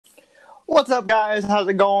What's up, guys? How's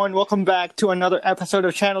it going? Welcome back to another episode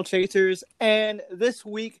of Channel Chasers. And this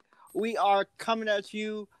week, we are coming at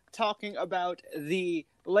you talking about the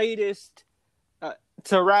latest,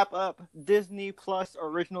 to wrap up, Disney Plus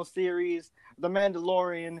original series, The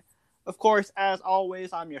Mandalorian. Of course, as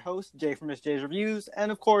always, I'm your host, Jay from Miss Jay's Reviews.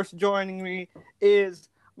 And of course, joining me is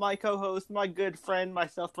my co-host, my good friend, my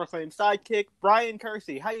self-proclaimed sidekick, Bryan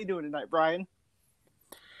Kersey. How you doing tonight, Bryan?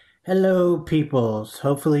 Hello, peoples.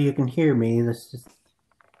 Hopefully you can hear me.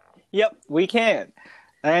 Yep, we can.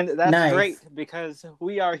 And that's Nice. great because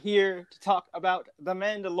we are here to talk about The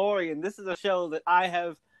Mandalorian. This is a show that I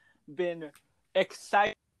have been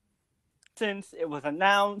excited since it was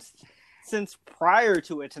announced, since prior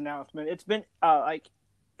to its announcement. It's been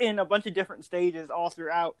in a bunch of different stages all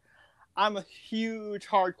throughout. I'm a huge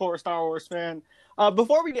hardcore Star Wars fan.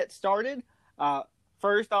 Before we get started,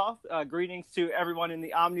 first off, greetings to everyone in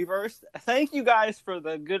the Omniverse. Thank you guys for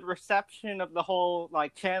the good reception of the whole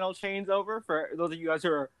channel changeover. For those of you guys who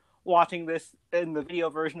are watching this in the video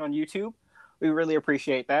version on YouTube, we really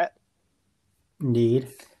appreciate that. Indeed.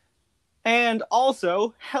 And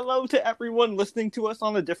also, hello to everyone listening to us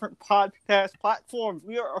on the different podcast platforms.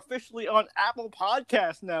 We are officially on Apple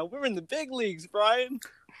Podcasts now. We're in the big leagues, Bryan.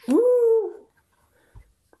 Woo!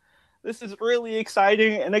 This is really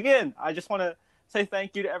exciting. And again, I just want to say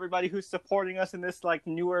thank you to everybody who's supporting us in this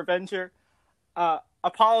newer venture.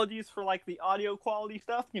 Apologies for the audio quality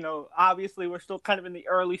stuff. Obviously we're still kind of in the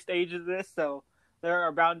early stages of this, so there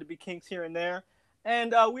are bound to be kinks here and there.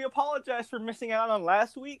 And we apologize for missing out on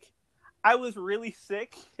last week. I was really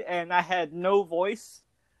sick and I had no voice,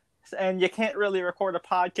 and you can't really record a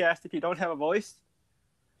podcast if you don't have a voice.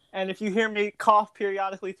 And if you hear me cough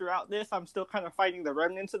periodically throughout this, I'm still kind of fighting the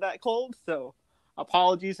remnants of that cold, so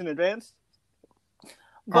apologies in advance.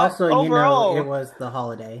 But also, overall, it was the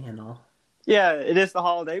holiday and all. Yeah, it is the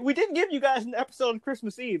holiday. We did give you guys an episode on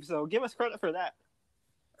Christmas Eve, so give us credit for that.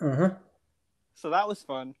 Uh-huh. So that was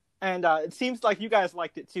fun. And it seems like you guys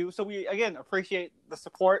liked it too, so we, again, appreciate the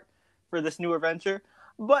support for this new adventure.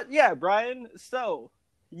 But yeah, Bryan, so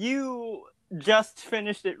you just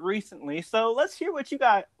finished it recently, so let's hear what you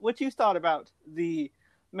thought about The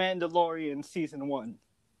Mandalorian Season 1.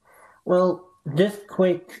 Well, just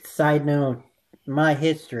quick side note. My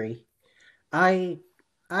history. I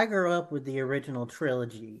grew up with the original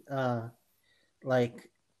trilogy. I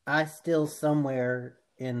still somewhere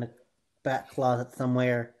in the back closet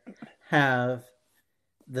somewhere have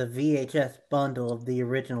the VHS bundle of the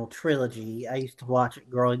original trilogy. I used to watch it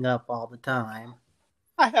growing up all the time.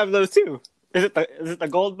 I have those too. Is it the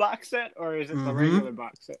gold box set or is it the regular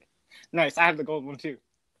box set? Nice, I have the gold one too.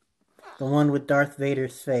 The one with Darth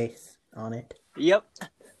Vader's face on it. Yep.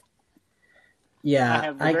 Yeah, I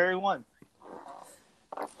have the very one.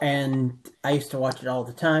 And I used to watch it all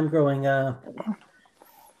the time growing up.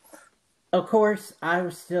 Of course, I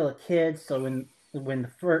was still a kid, so when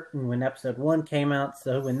episode 1 came out,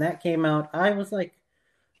 when that came out, I was like,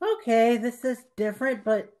 okay, this is different,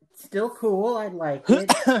 but still cool. I like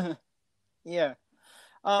it. Yeah.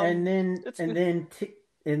 And then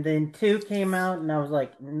 2 came out, and I was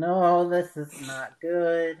like, no, this is not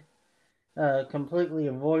good. Completely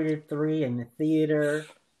avoided 3 in the theater.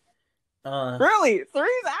 Really? 3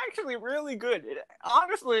 is actually really good.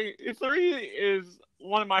 Honestly, 3 is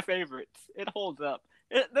one of my favorites. It holds up.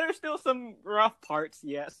 There's still some rough parts,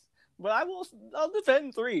 yes, but I'll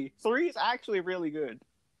defend 3. 3 is actually really good.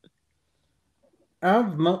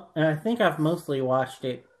 I think I've mostly watched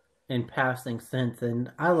it in passing since,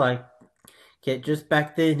 and I like it. Just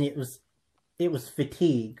back then, it was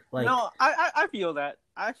fatigue. No, I feel that.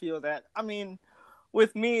 I mean,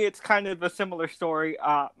 with me, it's kind of a similar story.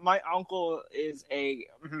 My uncle is a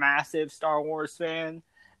massive Star Wars fan,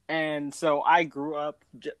 and so I grew up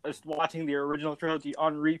just watching the original trilogy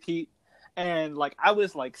on repeat. And I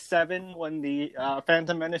was 7 when the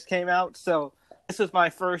Phantom Menace came out, so this was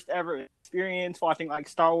my first ever experience watching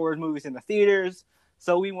Star Wars movies in the theaters.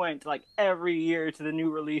 So we went every year to the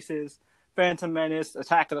new releases: Phantom Menace,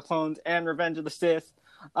 Attack of the Clones, and Revenge of the Sith.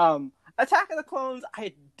 Attack of the Clones,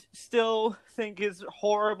 I still think is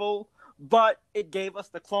horrible, but it gave us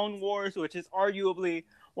the Clone Wars, which is arguably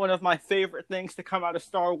one of my favorite things to come out of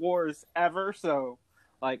Star Wars ever. So,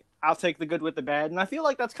 I'll take the good with the bad. And I feel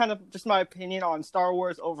like that's kind of just my opinion on Star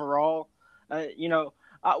Wars overall.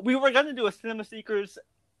 We were going to do a Cinema Seekers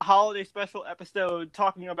holiday special episode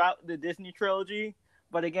talking about the Disney trilogy,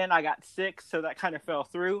 but again, I got sick, so that kind of fell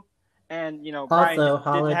through. And, Bryan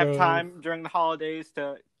didn't have time during the holidays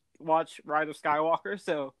to watch Rise of Skywalker,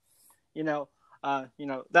 so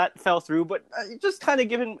that fell through. But just kind of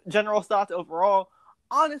giving general thoughts overall,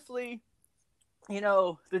 honestly,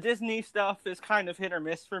 The Disney stuff is kind of hit or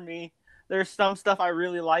miss for me. There's some stuff I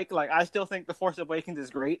really like. Like, I still think The Force Awakens is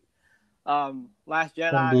great. Last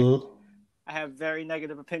Jedi, Indeed. I have very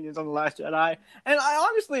negative opinions on The Last Jedi. And I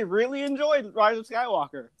honestly really enjoyed Rise of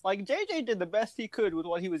Skywalker. Like, JJ did the best he could with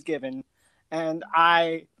what he was given. And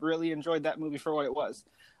I really enjoyed that movie for what it was.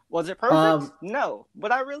 Was it perfect? Um, No.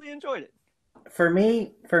 But I really enjoyed it. for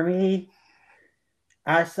me,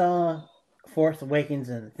 I saw Force Awakens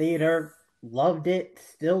in the theater, loved it,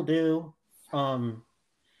 still do. Um,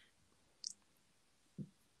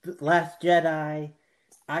 Last Jedi,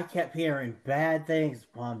 I kept hearing bad things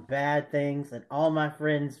upon bad things, and all my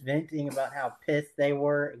friends venting about how pissed they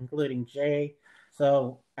were, including Jay.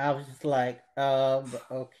 So I was just like,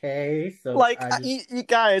 okay. So Like, I just you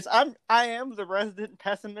guys, I am the resident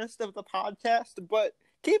pessimist of the podcast, but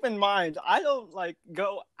keep in mind, I don't like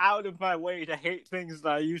go out of my way to hate things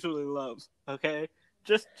that I usually love. Okay,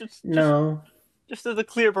 just just just no. just as a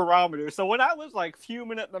clear barometer. So when I was like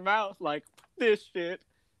fuming at the mouth, like this shit,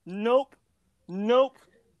 nope, nope,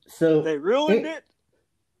 So they ruined it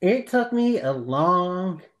it. it took me a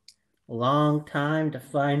long, long time to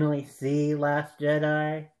finally see Last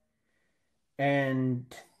Jedi, and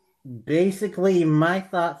basically my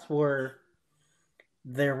thoughts were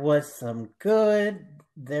there was some good,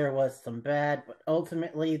 there was some bad, but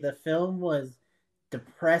ultimately the film was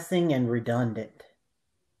depressing and redundant.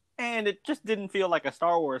 And it just didn't feel like a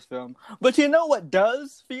Star Wars film. But you know what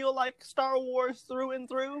does feel like Star Wars through and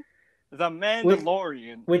through? The Which,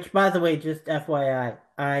 Mandalorian. which, by the way, just FYI,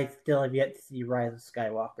 I still have yet to see Rise of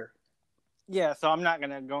Skywalker. Yeah, so I'm not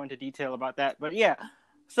going to go into detail about that. But yeah,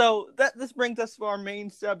 so this brings us to our main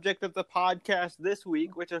subject of the podcast this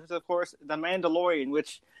week, which is, of course, The Mandalorian,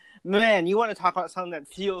 which, man, you want to talk about something that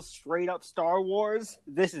feels straight up Star Wars?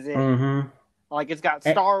 This is it. Mm-hmm. Like, it's got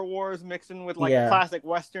Eh, Star Wars mixed in with, like, yeah. classic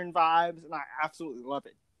Western vibes, and I absolutely love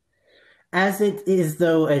it. As it is,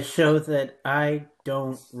 though, a show that I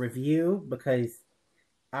don't review because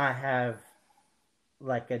I have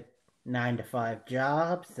like a 9 to 5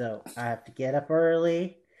 job, so I have to get up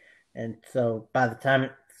early. And so by the time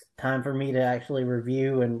it's time for me to actually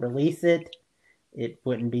review and release it, it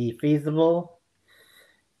wouldn't be feasible.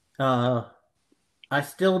 Uh, I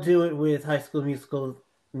still do it with High School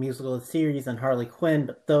Musical series and Harley Quinn,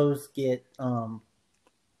 but those get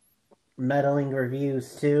meddling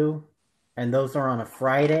reviews too, and those are on a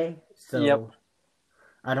Friday, Yep. so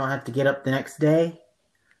I don't have to get up the next day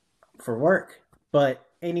for work. But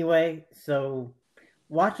anyway, so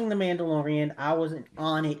watching The Mandalorian, I wasn't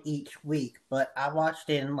on it each week, but I watched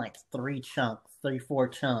it in like 3, 4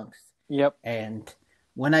 chunks. Yep. And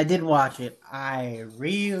when I did watch it, I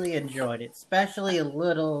really enjoyed it, especially a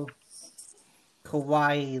little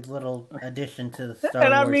kawaii little addition to the Star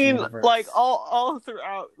And I Wars mean, like universe. all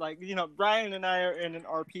throughout, like Brian and I are in an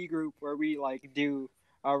RP group where we like do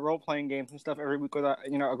role playing games and stuff every week with a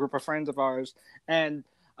group of friends of ours, and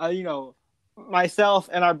myself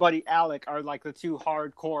and our buddy Alec are like the two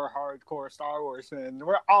hardcore Star Wars fans.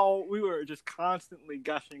 We were just constantly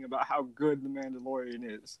gushing about how good the Mandalorian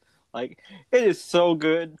is. Like, it is so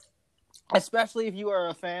good, especially if you are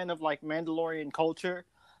a fan of like Mandalorian culture,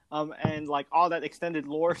 and like all that extended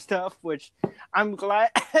lore stuff. Which I'm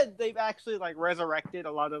glad they've actually like resurrected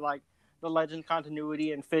a lot of like the legend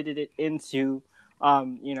continuity and fitted it into,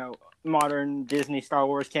 modern Disney Star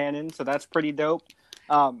Wars canon. So that's pretty dope.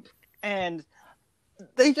 And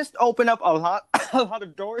they just open up a lot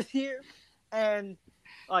of doors here, and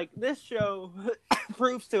like this show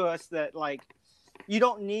proves to us that like you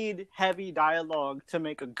don't need heavy dialogue to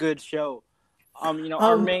make a good show. Our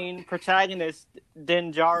Um, main protagonist,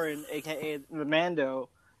 Din Djarin, aka the Mando,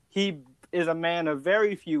 he is a man of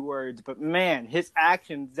very few words, but man, his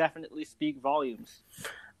actions definitely speak volumes.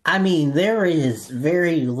 I mean, there is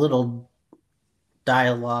very little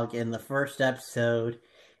dialogue in the first episode,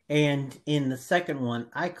 and in the second one,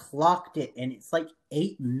 I clocked it, and it's like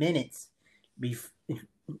 8 minutes, bef-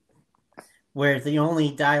 where the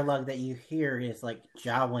only dialogue that you hear is like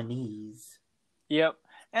Jawanese. Yep.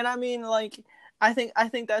 And I mean, like, I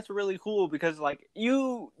think that's really cool because like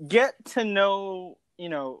you get to know,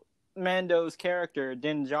 Mando's character,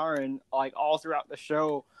 Din Djarin, like all throughout the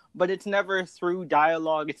show, but it's never through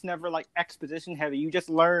dialogue. It's never like exposition heavy. You just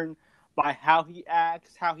learn by how he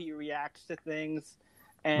acts, how he reacts to things,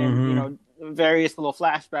 and Mm-hmm. various little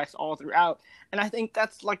flashbacks all throughout. And I think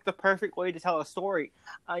that's like the perfect way to tell a story.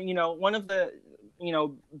 One of the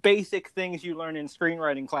basic things you learn in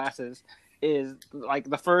screenwriting classes is like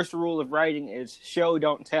the first rule of writing is show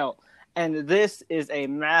don't tell, and this is a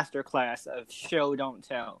masterclass of show don't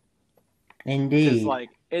tell, because Indeed. like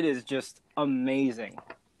it is just amazing.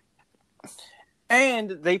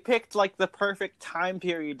 And they picked like the perfect time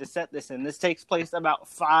period to set this in. This takes place about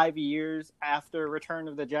 5 years after Return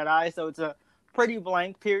of the Jedi, so it's a pretty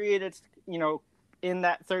blank period. It's, in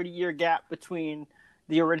that 30-year gap between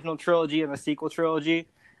the original trilogy and the sequel trilogy.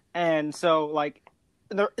 And so like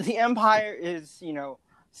the Empire is,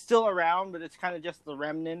 still around, but it's kind of just the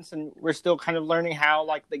remnants, and we're still kind of learning how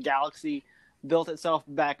like the galaxy built itself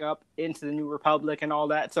back up into the New Republic and all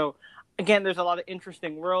that. So again, there's a lot of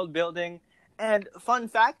interesting world building. And fun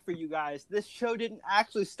fact for you guys, this show didn't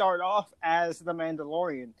actually start off as The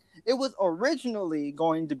Mandalorian. It was originally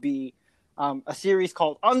going to be a series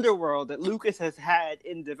called Underworld that Lucas has had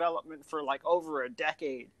in development for like over a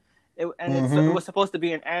decade. It was supposed to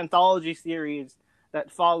be an anthology series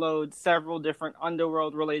that followed several different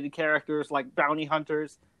Underworld-related characters like bounty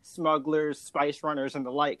hunters, smugglers, spice runners, and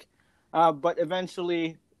the like. But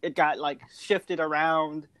eventually it got like shifted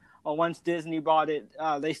around. Once Disney bought it,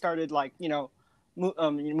 they started like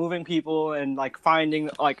moving people and like finding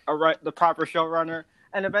like the proper showrunner,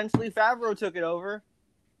 and eventually Favreau took it over,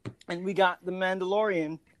 and we got the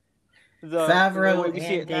Mandalorian. Favreau and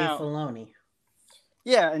Dave Filoni.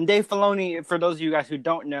 Yeah, and Dave Filoni, for those of you guys who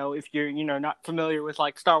don't know, if you're not familiar with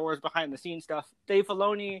like Star Wars behind the scenes stuff, Dave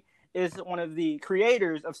Filoni is one of the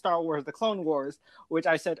creators of Star Wars: The Clone Wars, which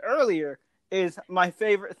I said earlier is my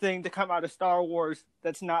favorite thing to come out of Star Wars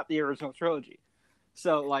that's not the original trilogy.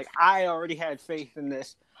 So, like, I already had faith in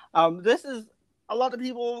this. This is, a lot of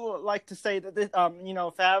people like to say that this,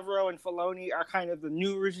 Favreau and Filoni are kind of the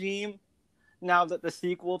new regime now that the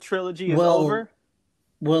sequel trilogy is over.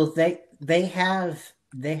 Well, they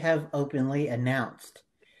have openly announced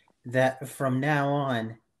that from now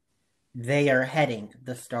on, they are heading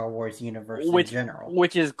the Star Wars universe in general.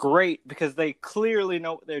 Which is great, because they clearly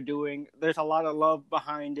know what they're doing. There's a lot of love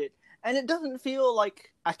behind it. And it doesn't feel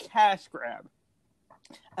like a cash grab.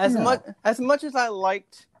 As much as I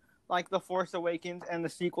liked like The Force Awakens and the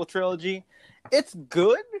sequel trilogy, it's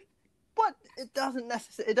good, but it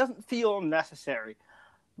doesn't feel necessary.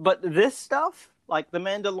 But this stuff, like The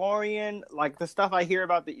Mandalorian, like the stuff I hear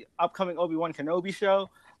about the upcoming Obi-Wan Kenobi show,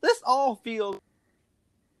 this all feels...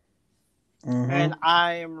 And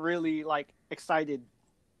I am really like excited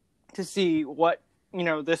to see what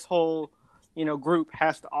this whole group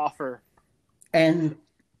has to offer. And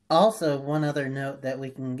also, one other note that we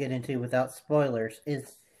can get into without spoilers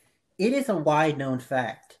is it is a wide known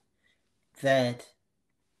fact that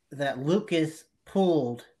Lucas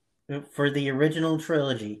pulled for the original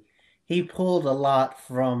trilogy. He pulled a lot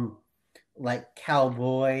from like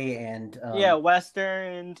cowboy and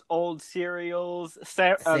westerns, old serials,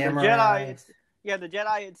 samurai. The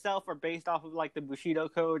Jedi itself are based off of like the Bushido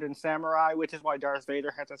Code and samurai, which is why Darth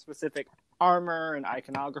Vader has a specific armor and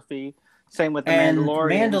iconography. Same with the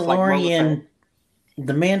Mandalorian.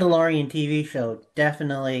 The Mandalorian TV show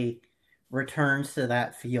definitely returns to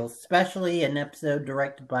that feel, especially an episode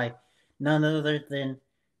directed by none other than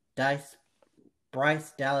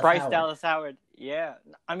Bryce Dallas Howard. Yeah,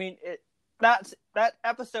 I mean that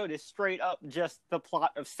episode is straight up just the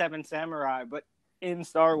plot of Seven Samurai, but in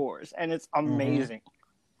Star Wars, and it's amazing.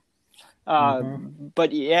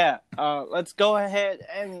 But yeah, let's go ahead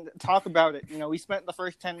and talk about it. We spent the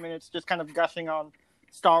first 10 minutes just kind of gushing on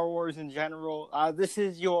Star Wars in general. This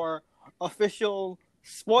is your official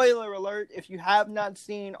spoiler alert. If you have not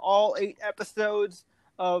seen all 8 episodes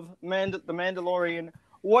of The Mandalorian,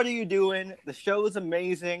 what are you doing? The show is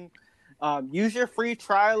amazing. Use your free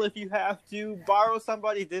trial if you have to. Borrow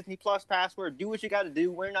somebody's Disney Plus password. Do what you got to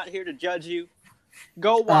do. We're not here to judge you.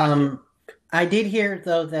 Go watch it. I did hear,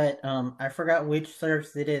 though, that I forgot which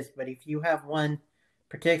service it is, but if you have one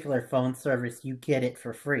particular phone service, you get it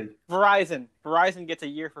for free. Verizon gets a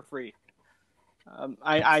year for free.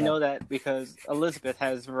 I know that because Elizabeth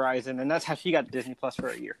has Verizon, and that's how she got Disney Plus for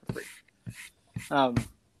a year for free. All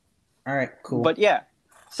right, cool. But yeah,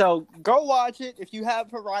 so go watch it. If you have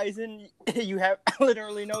Verizon, you have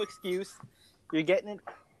literally no excuse. You're getting it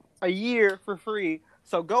a year for free.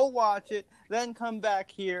 So go watch it, then come back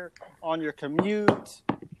here on your commute,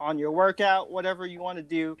 on your workout, whatever you want to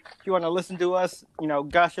do. If you want to listen to us,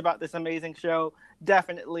 gush about this amazing show,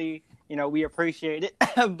 definitely, we appreciate it.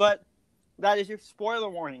 But that is your spoiler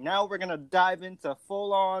warning. Now we're going to dive into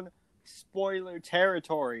full-on spoiler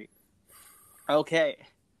territory. Okay.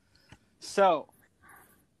 So,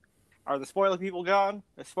 are the spoiler people gone?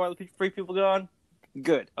 The spoiler-free people gone?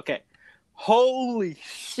 Good. Okay. Holy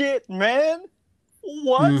shit, man!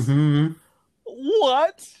 What?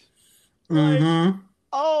 What? Like,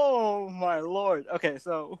 oh my lord. Okay,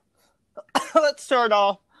 so let's start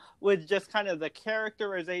off with just kind of the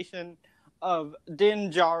characterization of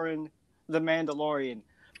Din Djarin, the Mandalorian.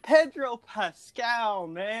 Pedro Pascal,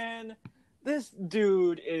 man. This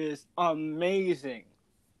dude is amazing.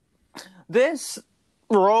 This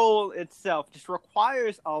role itself just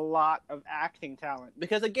requires a lot of acting talent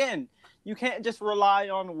because, again, you can't just rely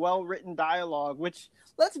on well-written dialogue, which,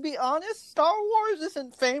 let's be honest, Star Wars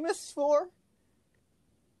isn't famous for.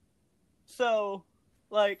 So,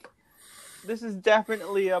 like, this is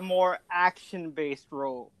definitely a more action-based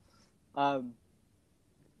role.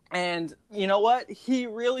 And you know what? He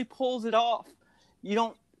really pulls it off.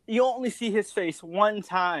 You only see his face one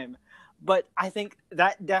time, but I think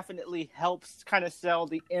that definitely helps kind of sell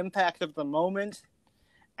the impact of the moment,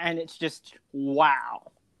 and it's just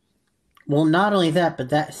wow. Well, not only that, but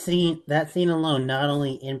that scene alone not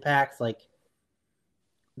only impacts like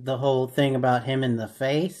the whole thing about him in the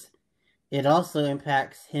face, it also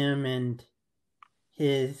impacts him and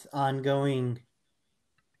his ongoing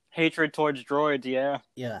hatred towards droids, yeah.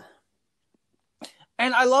 Yeah.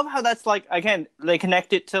 And I love how that's like, again, they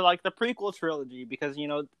connect it to like the prequel trilogy because, you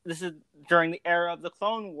know, this is during the era of the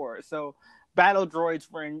Clone Wars. So battle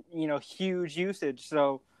droids were in, you know, huge usage.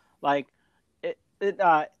 So like it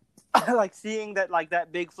like seeing that, like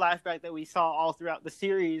that big flashback that we saw all throughout the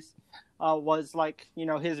series was like, you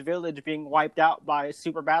know, his village being wiped out by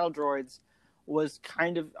super battle droids was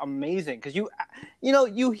kind of amazing because you know,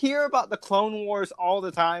 you hear about the Clone Wars all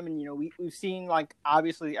the time, and you know, we've seen like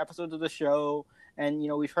obviously episodes of the show, and you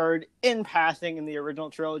know, we've heard in passing in the original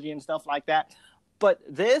trilogy and stuff like that, but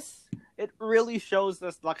this, it really shows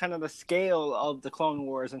us like kind of the scale of the Clone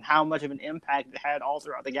Wars and how much of an impact it had all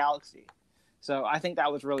throughout the galaxy. So I think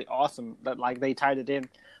that was really awesome that like they tied it in,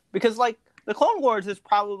 because like the Clone Wars is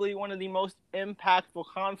probably one of the most impactful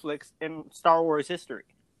conflicts in Star Wars history.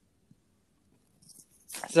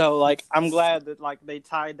 So, like, I'm glad that, like, they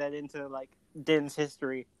tied that into, like, Din's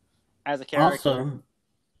history as a character. Also,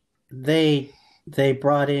 they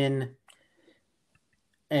brought in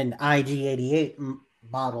an IG-88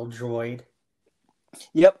 model droid.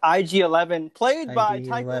 Yep, IG-11, played by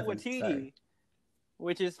Taika Waititi, sorry.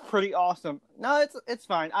 Which is pretty awesome. No, it's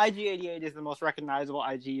fine. IG-88 is the most recognizable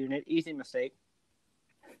IG unit. Easy mistake.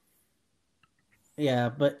 Yeah,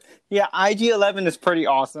 but... Yeah, IG-11 is pretty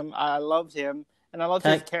awesome. I loved him. And I love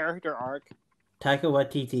his character arc. Taika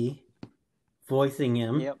Waititi voicing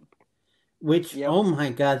him. Yep. Which, oh my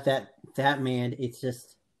god, that man, it's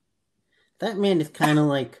just... That man is kind of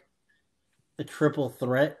like a triple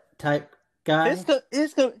threat type guy.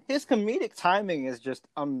 His comedic timing is just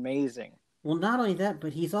amazing. Well, not only that,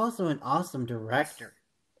 but he's also an awesome director.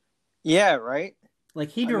 Yeah, right? Like,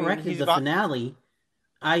 he directed the finale,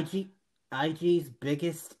 IG's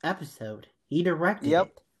biggest episode. He directed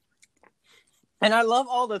it. And I love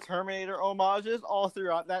all the Terminator homages all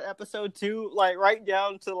throughout that episode too, like right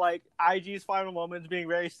down to like IG's final moments being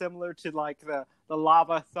very similar to like the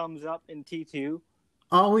lava thumbs up in T2.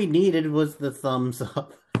 All we needed was the thumbs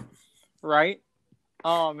up. Right?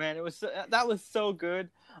 Oh man, that was so good.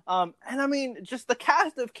 And I mean, just the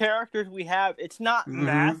cast of characters we have, it's not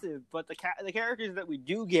massive, but the characters that we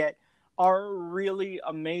do get are really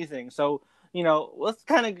amazing. So, you know, let's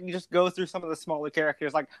kind of just go through some of the smaller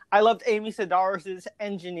characters. Like, I loved Amy Sedaris'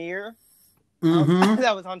 engineer.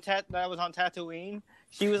 That was on Tatooine.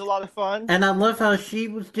 She was a lot of fun. And I love how she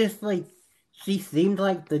was just like, she seemed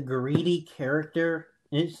like the greedy character.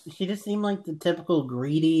 She just seemed like the typical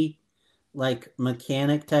greedy, like,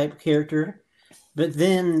 mechanic type character. But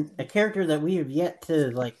then a character that we have yet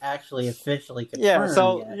to like actually officially confirm.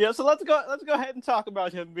 So let's go ahead and talk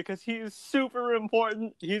about him because he's super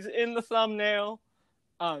important. He's in the thumbnail.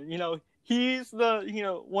 You know, he's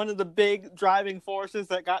one of the big driving forces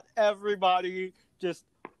that got everybody just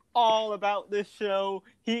all about this show.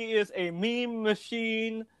 He is a meme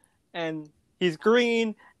machine, and he's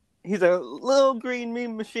green. He's a little green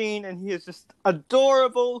meme machine, and he is just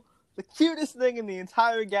adorable. The cutest thing in the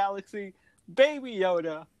entire galaxy. Baby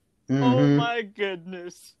Yoda. Oh my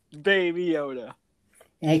goodness. Baby Yoda.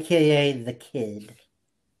 AKA the kid.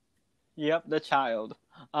 Yep, the child.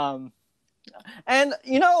 And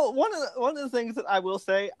you know, one of the things that I will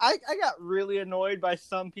say, I got really annoyed by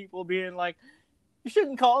some people being like, you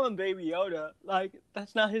shouldn't call him Baby Yoda. Like,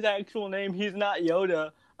 that's not his actual name. He's not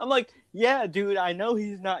Yoda. I'm like, yeah, dude, I know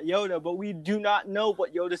he's not Yoda, but we do not know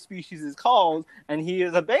what Yoda species is called, and he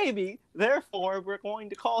is a baby, therefore we're going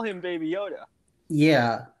to call him Baby Yoda.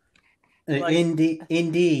 Yeah, like,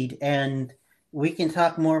 indeed, and we can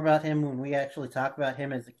talk more about him when we actually talk about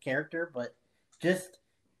him as a character, but just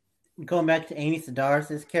going back to Amy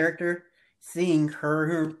Sedaris' character, seeing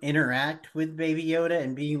her interact with Baby Yoda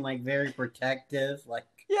and being, like, very protective, like...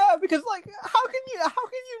 Yeah, because like, how can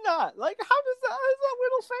you not? Like, how does that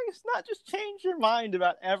little face not just change your mind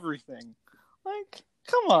about everything? Like,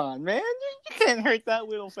 come on, man, you can't hurt that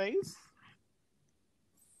little face.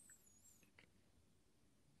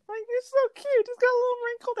 Like, it's so cute. It's got a little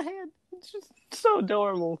wrinkled head. It's just so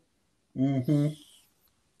adorable. Mm-hmm.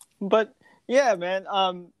 But yeah, man.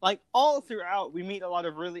 Like all throughout, we meet a lot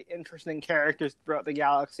of really interesting characters throughout the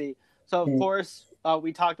galaxy. So of course,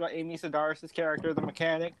 we talked about Amy Sedaris' character, the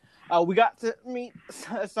mechanic. We got to meet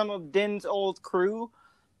some of Din's old crew,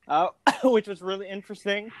 which was really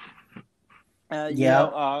interesting.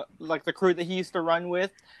 Like the crew that he used to run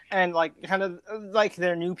with, and like kind of like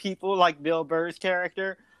their new people, like Bill Burr's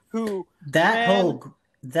character, who that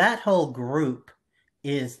whole group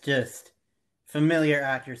is just familiar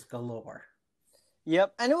actors galore.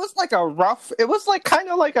 Yep, and it was like it was like kind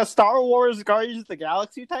of like a Star Wars Guardians of the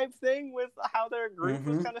Galaxy type thing with how their group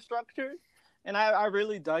was kind of structured, and I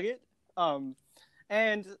really dug it.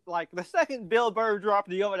 And like the second Bill Burr dropped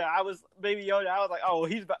Baby Yoda, I was like, oh,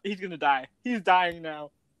 he's gonna die. He's dying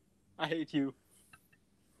now. I hate you.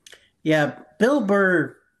 Yeah, Bill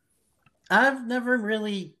Burr. I've never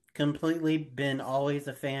really completely been always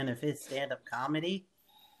a fan of his stand-up comedy.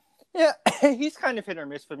 Yeah, he's kind of hit or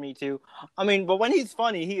miss for me too. I mean, but when he's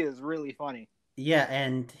funny, he is really funny. Yeah,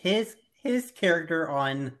 and his character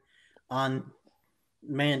on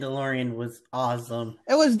Mandalorian was awesome.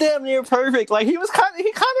 It was damn near perfect. Like he kind of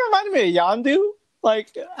reminded me of Yondu.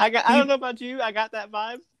 Like I don't know about you, I got that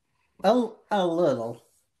vibe. A little,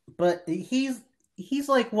 but he's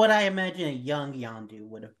like what I imagine a young Yondu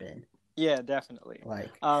would have been. Yeah, definitely.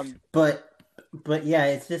 Like, but yeah,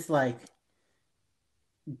 it's just like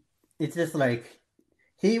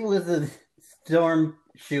he was a storm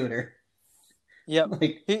shooter. Yep.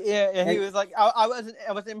 Like, he was like, I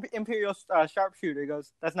was an Imperial sharpshooter. He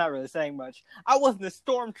goes, that's not really saying much. I wasn't a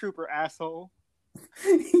stormtrooper, asshole.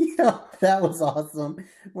 Yeah, that was awesome.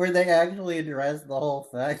 Where they actually addressed the whole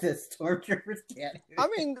fact that stormtroopers can't. I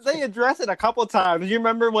mean, they addressed it a couple times. You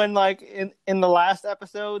remember when, like, in the last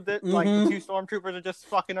episode, that like the two stormtroopers are just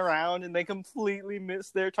fucking around and they completely miss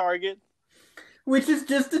their target, which is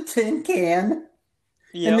just a tin can.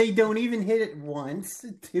 Yep. And they don't even hit it once.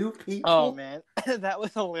 Two people. Oh man, that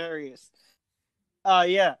was hilarious.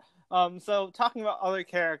 Yeah. So talking about other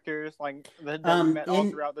characters like that we met all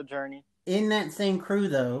throughout the journey. In that same crew,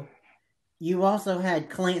 though, you also had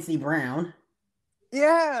Clancy Brown.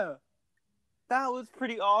 Yeah, that was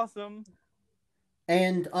pretty awesome.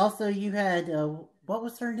 And also, you had what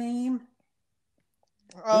was her name?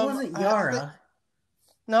 It wasn't Yara.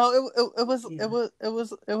 No, it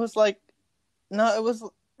was like. No, it was,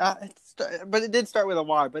 but it did start with a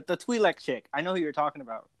Y. But the Twi'lek chick, I know who you're talking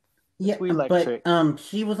about. The Twi'lek chick.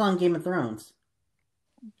 She was on Game of Thrones.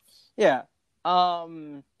 Yeah. It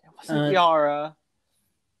wasn't Yara.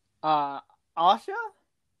 Asha,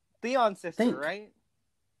 Theon's sister, right?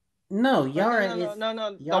 No, Yara is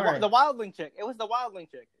no. Yara. The wildling chick. It was the wildling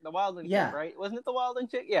chick. The wildling chick, right? Wasn't it the wildling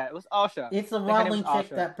chick? Yeah, it was Asha. It's the wildling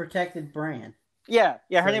chick that protected Bran. Yeah.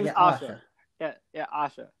 Her name is Asha. Yeah,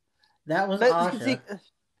 Asha. That was Asha.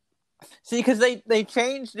 See, because they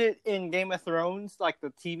changed it in Game of Thrones, like the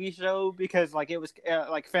TV show, because like it was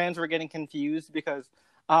like fans were getting confused because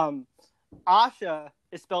Asha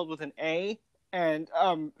is spelled with an A, and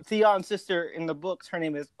Theon's sister in the books, her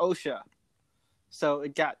name is Osha, so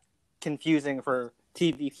it got confusing for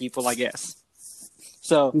TV people, I guess.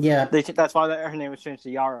 So yeah, that's why her name was changed to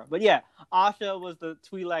Yara. But yeah, Asha was the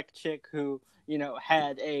Twi'lek chick who, you know,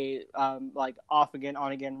 had a like off again,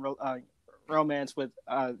 on again romance with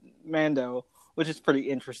Mando, which is pretty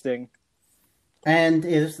interesting. And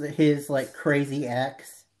is his like crazy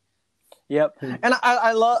ex. Yep. And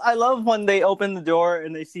I love when they open the door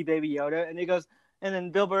and they see Baby Yoda and he goes, and then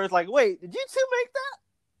Bill Burr's like, "Wait, did you two make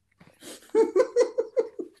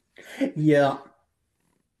that?" Yeah.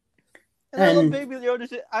 And I love Baby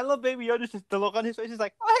Yoda. Just the look on his face is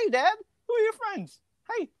like, "Oh, hey, Dad, who are your friends?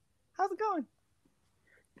 Hey, how's it going?"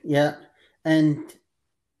 Yeah, and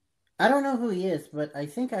I don't know who he is, but I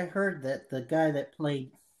think I heard that the guy that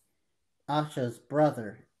played Asha's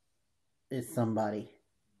brother is somebody.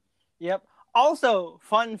 Yep. Also,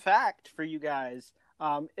 fun fact for you guys: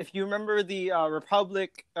 if you remember the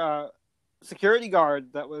Republic security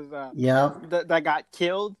guard that was that got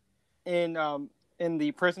killed in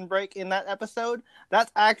the prison break in that episode,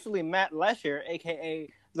 that's actually Matt Lesher,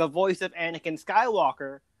 aka the voice of Anakin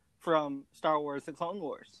Skywalker from Star Wars: The Clone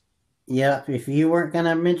Wars. Yeah, if you weren't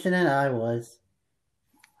gonna mention it, I was.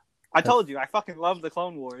 I told you, I fucking love the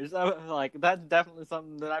Clone Wars. Like, that's definitely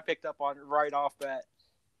something that I picked up on right off bat.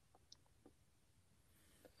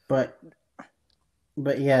 But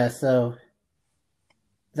But yeah, so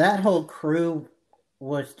that whole crew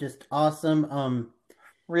was just awesome.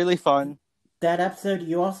 Really fun. That episode,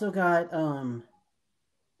 you also got I'm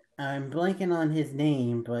blanking on his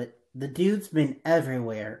name, but the dude's been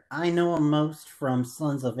everywhere. I know him most from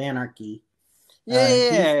Sons of Anarchy. Yeah, yeah, yeah,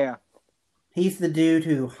 He's yeah. he's the dude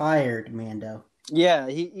who hired Mando. Yeah,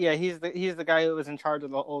 he's the guy who was in charge of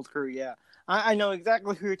the old crew. Yeah, I know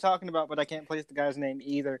exactly who you're talking about, but I can't place the guy's name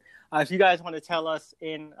either. If you guys want to tell us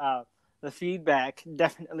in the feedback,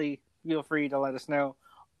 definitely feel free to let us know,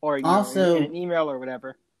 or in Also, an email or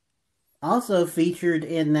whatever. also featured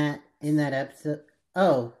in that episode.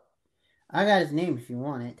 Oh, I got his name if you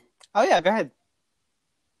want it. Oh yeah, go ahead.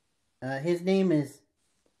 His name is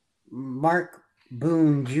Mark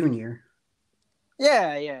Boone Jr.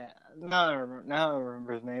 Yeah, yeah. Now I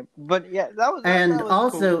remember his name. But yeah, And that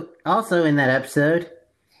was cool. also in that episode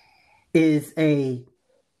is a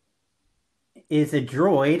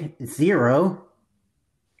droid Zero,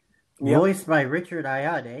 Yep. voiced by Richard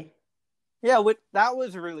Ayoade. Yeah, that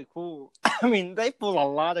was really cool. I mean, they pulled a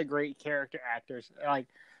lot of great character actors, like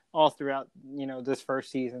all throughout, this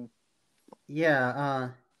first season. Yeah.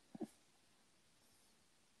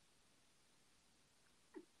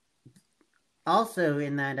 Also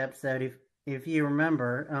in that episode, if you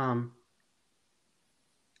remember,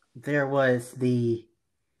 there was the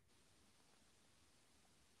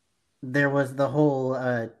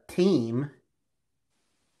whole team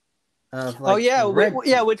of Oh like yeah, red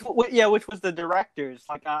yeah, team. which was the directors?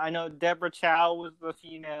 Like I know Deborah Chow was the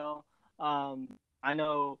female. I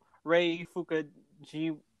know Ray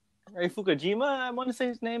Fukujima. I want to say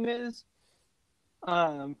his name is.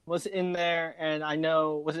 Was in there, and I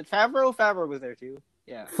know was it Favreau? Favreau was there too.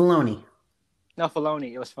 Yeah, Filoni. no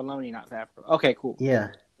Filoni. It was Filoni, not Favreau. Okay, cool. Yeah.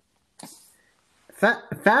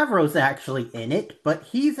 Favreau's actually in it, but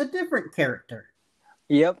he's a different character.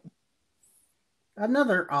 Yep.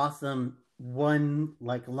 Another awesome one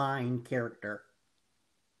line character.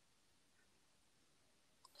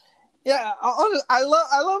 Yeah, I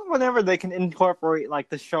love whenever they can incorporate like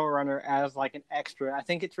the showrunner as like an extra. I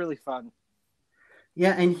think it's really fun.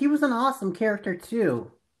 Yeah, and he was an awesome character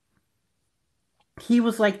too. He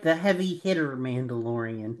was like the heavy hitter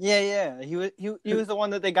Mandalorian Yeah, yeah. He was the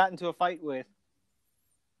one that they got into a fight with.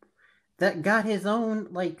 that got his own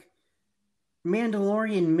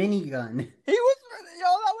Mandalorian minigun. He was,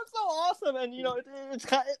 that was so awesome, and it's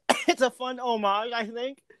it's a fun homage.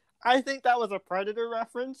 I think that was a Predator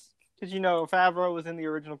reference because Favreau was in the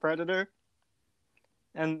original Predator,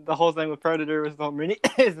 and the whole thing with Predator is is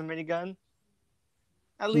the minigun.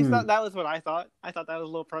 At least that was what I thought. I thought that was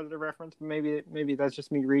a little Predator reference. Maybe that's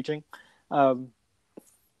just me reaching. Um,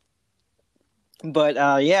 but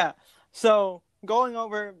yeah. So going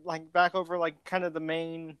over back over kind of the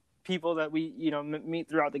main people that we meet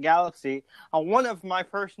throughout the galaxy. One of my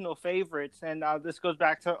personal favorites, and this goes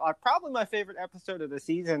back to probably my favorite episode of the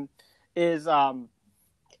season, is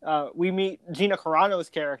we meet Gina Carano's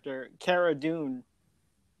character, Cara Dune,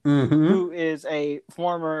 who is a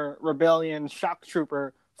former rebellion shock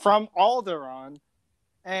trooper from Alderaan,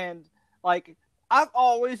 and I've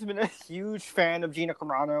always been a huge fan of Gina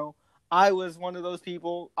Carano. I was one of those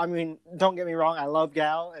people. I mean, don't get me wrong. I love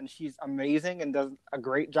Gal, and she's amazing and does a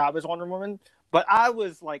great job as Wonder Woman. But I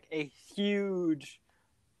was a huge,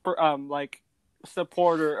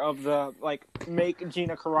 supporter of the make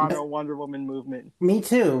Gina Carano Wonder Woman movement. Me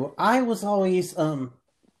too. I was always one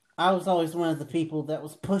of the people that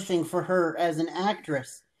was pushing for her as an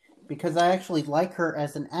actress because I actually like her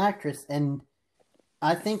as an actress, and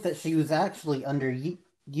I think that she was actually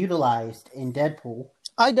underutilized in Deadpool.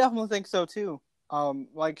 I definitely think so too.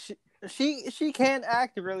 She can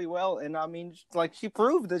act really well, and I mean, she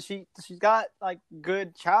proved that she's got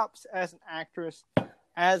good chops as an actress,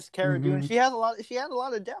 as Cara Dune. She had a lot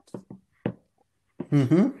of depth.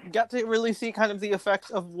 Got to really see kind of the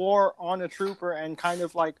effects of war on a trooper, and kind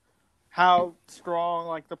of how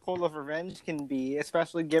strong the pull of revenge can be,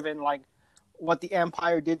 especially given what the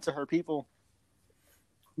Empire did to her people.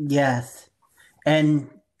 Yes, and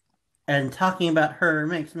talking about her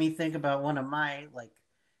makes me think about one of my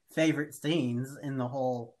favorite scenes in the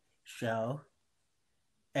whole show,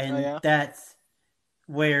 and that's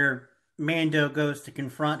where Mando goes to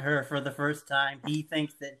confront her for the first time. He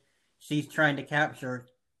thinks that she's trying to capture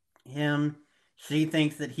him. She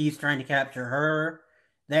thinks that he's trying to capture her.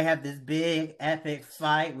 They have this big epic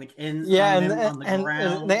fight, which ends on the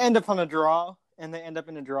ground. They end up on a draw, and they end up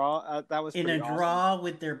in a draw. That was in a awesome. draw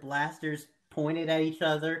with their blasters pointed at each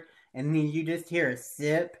other, and then you just hear a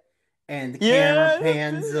sip, and the camera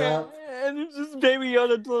pans up, and it's just Baby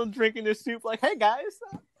Yoda drinking his soup. Hey guys.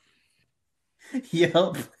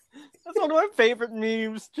 Yup. That's one of my favorite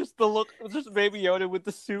memes. Just the look, just Baby Yoda with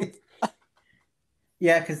the soup.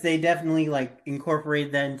 Yeah, because they definitely like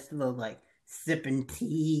incorporate that into the like sipping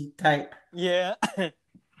tea type. Yeah,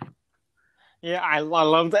 yeah, I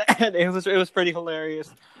love that. It was pretty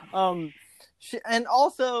hilarious. And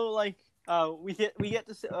also like we get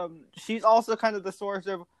to see, she's also kind of the source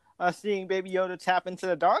of seeing Baby Yoda tap into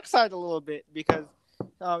the dark side a little bit because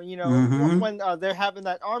Mm-hmm. when they're having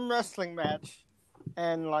that arm wrestling match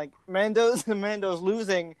and like Mando's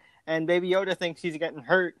losing and Baby Yoda thinks he's getting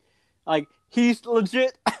hurt, like he's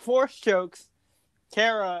legit force chokes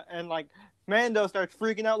Kara and like Mando starts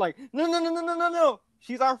freaking out like no,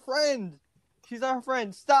 she's our friend,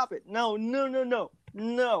 stop it, no,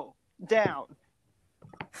 down.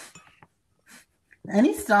 And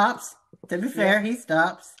he stops. To be Yep, fair, he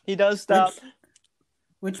stops. he does stop.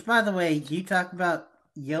 Which, by the way, you talk about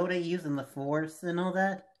Yoda using the Force and all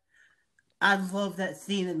that. I love that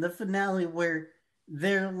scene in the finale where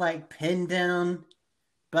they're like pinned down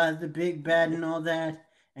by the big bad and all that,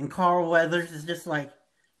 and Carl Weathers is just like,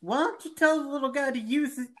 "Why don't you tell the little guy to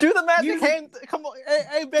use it? Do the magic Use it, hand. Come on,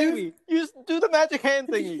 hey use." baby, do the magic hand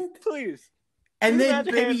thingy, please. Do And the then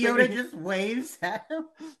magic Baby hand Yoda thingy. just waves at him.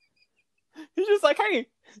 He's just like, hey,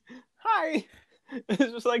 hi.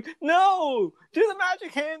 It's just like, no, do the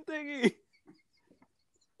magic hand thingy.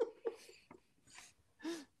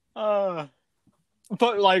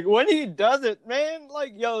 But like when he does it, man,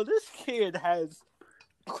 like yo, this kid has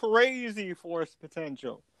crazy force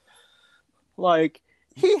potential. Like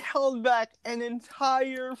he held back an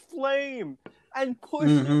entire flame and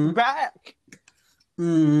pushed it back.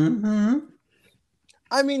 Mm-hmm.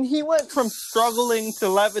 I mean, he went from struggling to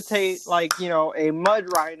levitate like, a mud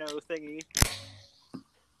rhino thingy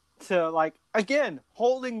to like again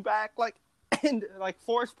holding back like and like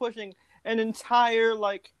force pushing an entire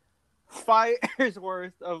like fire's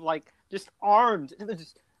worth of like just arms. It was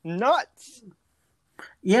just nuts.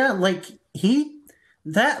 Yeah, like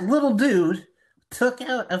that little dude took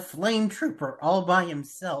out a flame trooper all by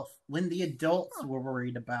himself when the adults were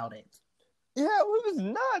worried about it. Yeah, it was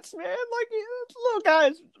nuts, man. Like this little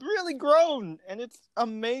guy's really grown, and it's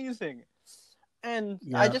amazing. And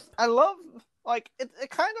Yeah. I love like it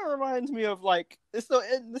kind of reminds me of like this. So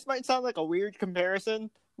this might sound like a weird comparison,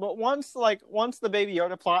 but once the Baby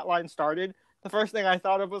Yoda plotline started, the first thing I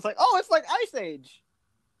thought of was like, oh, it's like Ice Age.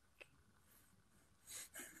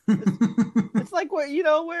 It's like where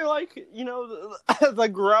like the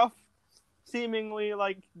gruff, seemingly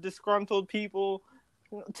like disgruntled people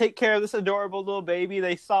take care of this adorable little baby.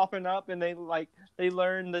 They soften up and they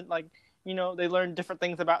learn that they learn different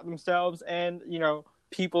things about themselves and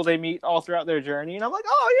people they meet all throughout their journey. And I'm like,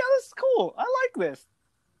 oh yeah, this is cool. I like this.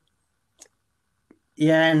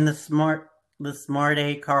 Yeah, and the smart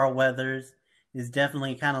A Carl Weathers is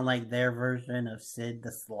definitely kind of like their version of Sid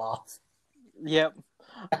the Sloth. Yep.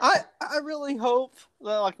 I really hope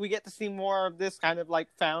that like we get to see more of this kind of like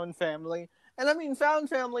found family. And I mean, found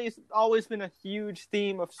family has always been a huge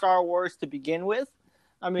theme of Star Wars to begin with.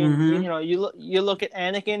 I mean, you look at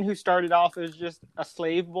Anakin, who started off as just a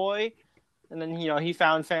slave boy, and then he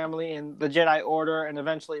found family in the Jedi Order, and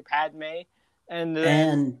eventually Padme, and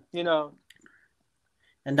then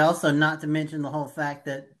and also not to mention the whole fact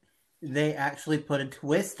that they actually put a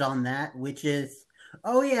twist on that, which is,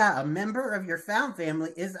 oh yeah, a member of your found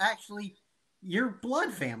family is actually your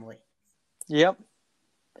blood family. Yep.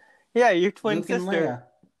 Yeah, your twin Luke and sister. Leia.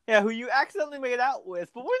 Yeah, who you accidentally made out with,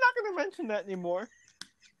 but we're not going to mention that anymore.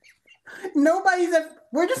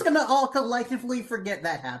 We're just going to all collectively forget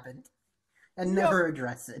that happened and never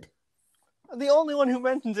address it. The only one who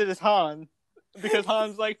mentions it is Han, because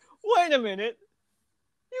Han's like, wait a minute,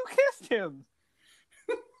 you kissed him.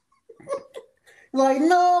 Like,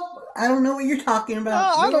 no, I don't know what you're talking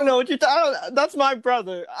about. I don't know what you're talking. That's my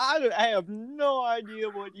brother. I have no idea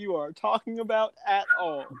what you are talking about at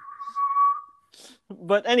all.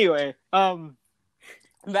 But anyway,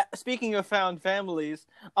 speaking of found families,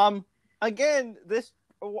 again,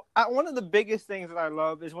 one of the biggest things that I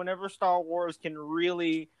love is whenever Star Wars can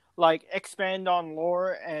really like expand on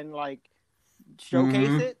lore and like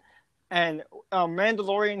showcase it. And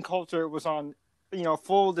Mandalorian culture was on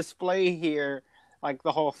full display here. Like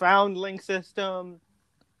the whole foundling system,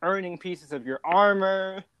 earning pieces of your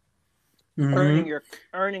armor,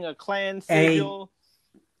 earning a clan sigil,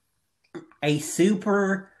 a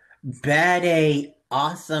super bad,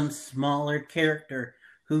 awesome smaller character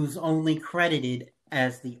who's only credited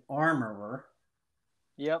as the armorer.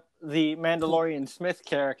 Yep, the Mandalorian Smith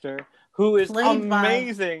character, who is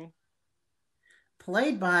amazing.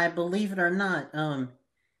 Played by, believe it or not, an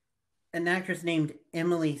actress named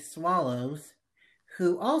Emily Swallows,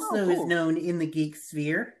 who Oh, also is cool. known in the geek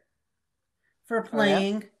sphere for Oh yeah.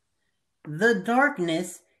 playing the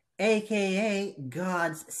Darkness, aka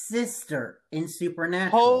God's sister in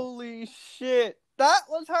Supernatural. Holy shit! That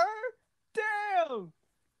was her. Damn.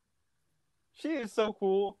 She is so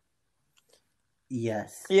cool.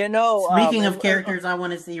 Yes. You know, Speaking of characters I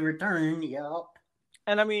want to see return, yup.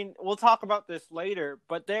 and I mean, we'll talk about this later,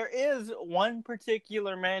 but there is one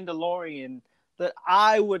particular Mandalorian that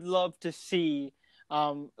I would love to see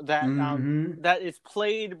that is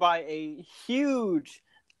played by a huge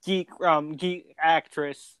geek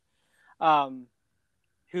actress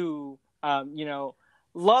who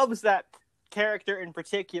loves that character in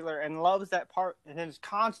particular and loves that part and has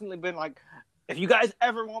constantly been like, if you guys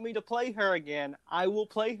ever want me to play her again, I will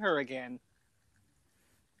play her again.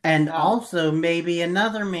 And also maybe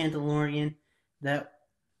another Mandalorian that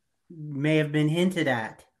may have been hinted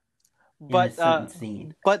at in a certain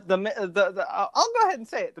scene. But I'll go ahead and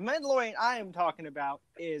say it. The Mandalorian I am talking about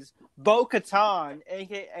is Bo-Katan,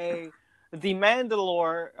 aka the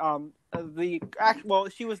Mandalore.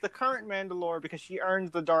 She was the current Mandalore because she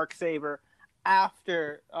earned the Darksaber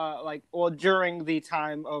after, during the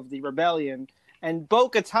time of the rebellion, and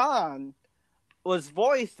Bo-Katan was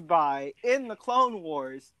voiced by, in the Clone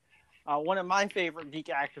Wars, one of my favorite geek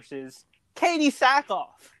actresses, Katie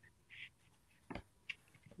Sackhoff.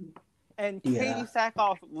 And Katie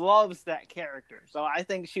Sackhoff loves that character, so I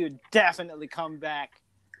think she would definitely come back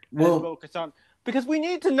as Bo-Katan. Because we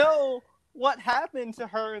need to know what happened to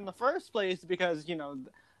her in the first place, because,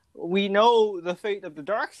 we know the fate of the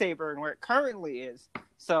Darksaber and where it currently is.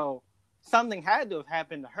 So something had to have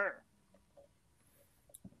happened to her.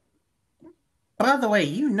 By the way,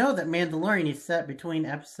 you know that Mandalorian is set between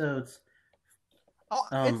episodes.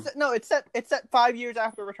 It's set 5 years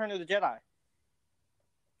after Return of the Jedi.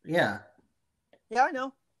 Yeah. Yeah, I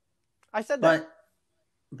know. I said that.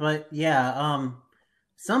 But yeah,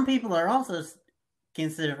 some people are also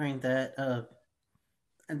considering that,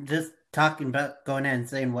 just talking about going in and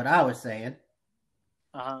saying what I was saying.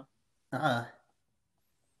 Boba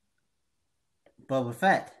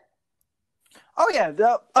Fett. Oh yeah,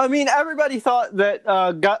 everybody thought that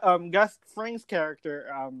Gus Fring's character,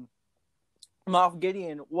 Moff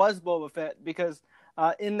Gideon, was Boba Fett because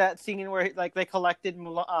in that scene where they collected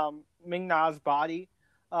Ming-Na's body,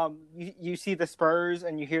 you see the spurs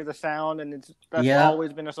and you hear the sound, and that's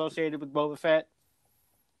always been associated with Boba Fett.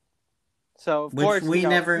 So of course we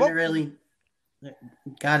never really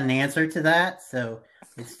got an answer to that, so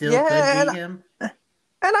it still could be him. And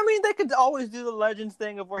I mean, they could always do the Legends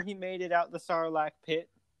thing of where he made it out the Sarlacc pit.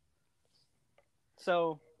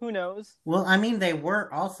 So who knows? Well, I mean, they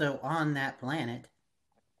were also on that planet.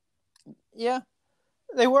 Yeah,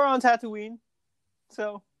 they were on Tatooine,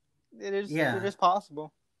 so it is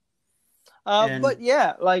possible. But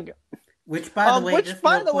yeah, which by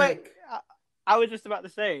the way, I was just about to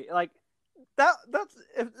say, that's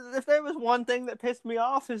if there was one thing that pissed me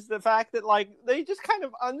off is the fact that they just kind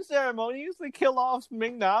of unceremoniously kill off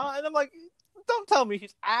Ming-Na, and I'm like, don't tell me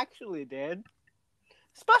she's actually dead,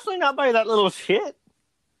 especially not by that little shit.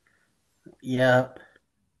 Yep.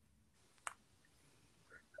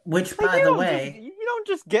 Which, by the way, you don't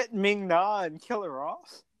just get Ming-Na and kill her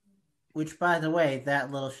off. Which, by the way,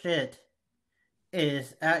 that little shit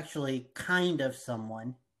is actually kind of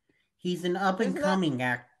someone. He's an up and coming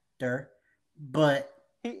actor. But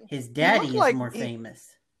his daddy is more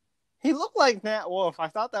famous. He looked like Nat Wolff. I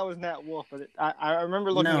thought that was Nat Wolff, but I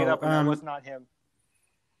remember looking it up, and that was not him.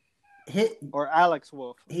 Or Alex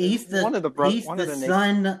Wolff. He's the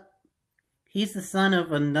son. He's the son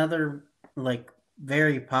of another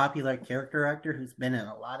very popular character actor who's been in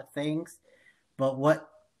a lot of things. But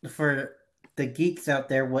for the geeks out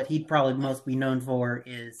there, what he'd probably most be known for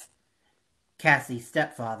is Cassie's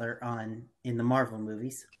stepfather in the Marvel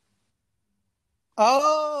movies.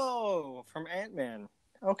 Oh, from Ant-Man.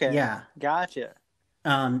 Okay. Yeah. Gotcha.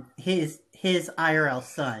 His IRL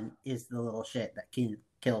son is the little shit that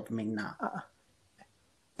killed Ming-Na.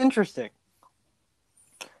 Interesting.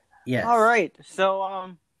 Yes. All right.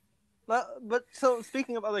 So, so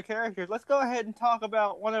speaking of other characters, let's go ahead and talk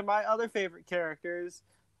about one of my other favorite characters,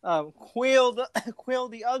 Quill the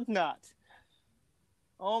Ugnaught.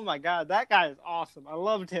 Oh my god, that guy is awesome. I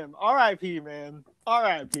loved him. R.I.P. man.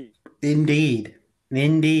 R.I.P. Indeed.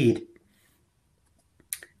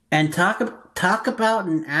 And talk about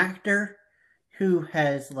an actor who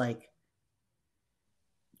has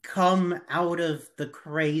come out of the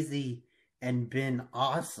crazy and been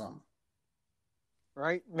awesome.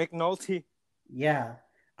 Right? McNulty. Yeah.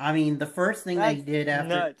 I mean, the first thing they did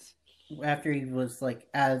after he was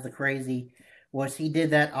out of the crazy was he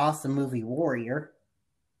did that awesome movie Warrior.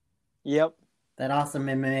 Yep. That awesome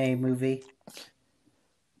MMA movie.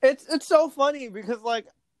 It's so funny because like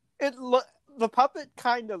it look the puppet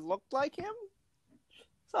kind of looked like him.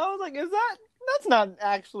 So I was like, that's not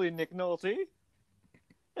actually Nick Nolte?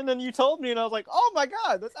 And then you told me, and I was like, oh my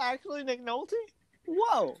god, that's actually Nick Nolte?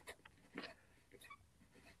 Whoa.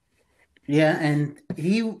 Yeah, and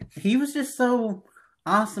he was just so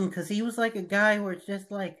awesome because he was like a guy where it's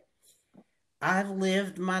just like, I've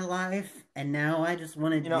lived my life, and now I just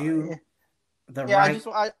want to You know, do the yeah,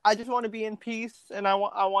 right. I just want to be in peace, and I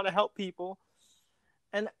want to help people.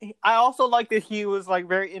 And I also like that he was like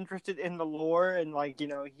very interested in the lore, and like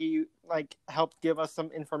he like helped give us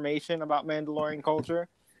some information about Mandalorian culture,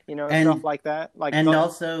 stuff and like that, like and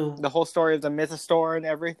also the whole story of the mythosaur and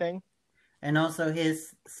everything. and also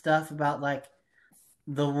his stuff about like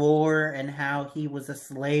the war and how he was a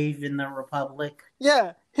slave in the Republic.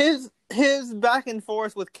 Yeah, his back and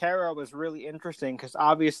forth with Kara was really interesting because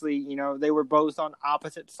obviously they were both on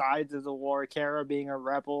opposite sides of the war. Kara being a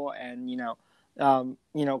rebel, and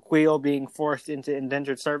Queel being forced into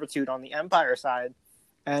indentured servitude on the Empire side,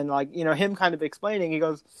 and like him kind of explaining, he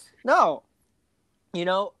goes, "No,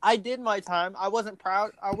 I did my time. I wasn't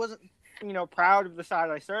proud. I wasn't proud of the side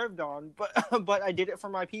I served on, but but I did it for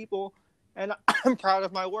my people, and I'm proud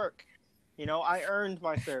of my work. I earned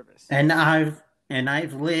my service." And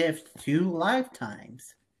I've lived 2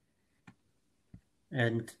 lifetimes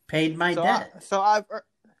and paid my debt.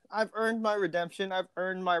 I've earned my redemption. I've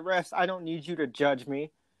earned my rest. I don't need you to judge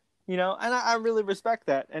me. And I really respect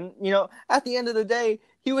that. And at the end of the day,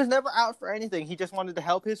 he was never out for anything. He just wanted to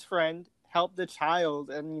help his friend, help the child,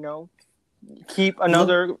 and keep Look,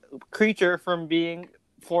 another creature from being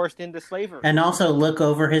forced into slavery. and also look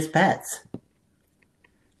over his pets.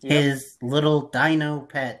 Yep. His little dino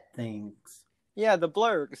pet things. Yeah, the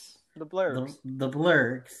blurgs. The The blurgs. the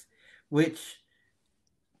blurgs, which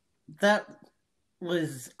that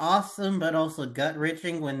was awesome, but also gut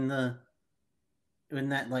wrenching when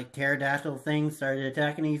that like pterodactyl thing started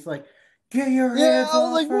attacking. He's like, "Get your Yeah, hands I was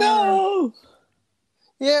off like, her!" no.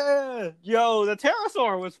 Yeah, yo, the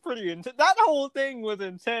pterosaur was pretty intense. That whole thing was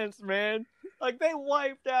intense, man. Like they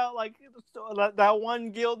wiped out like that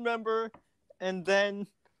one guild member, and then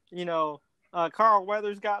Carl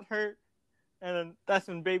Weathers got hurt, and then that's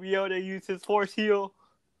when Baby Yoda used his force heal,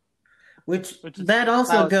 Which which is that that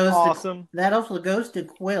also was goes to awesome.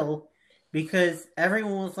 Quill because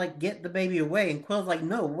everyone was like, "Get the baby away," and Quill's like,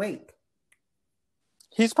 "No, wait."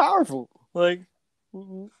 He's powerful. Like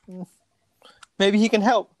maybe he can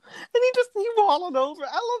help. And he waddled over.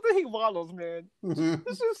 I love that he waddles, man.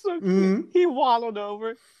 This is so cute. Mm-hmm. He waddled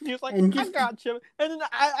over. He was like, And I just got you. And then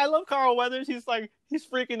I love Carl Weathers. He's like, he's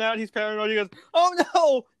freaking out. He's paranoid. He goes, oh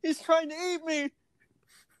no, he's trying to eat me.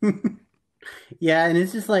 yeah, and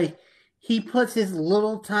it's just like he puts his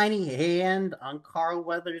little tiny hand on Carl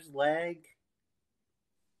Weathers' leg.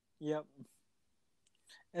 Yep.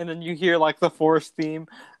 And then you hear like the Force theme.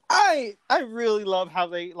 I really love how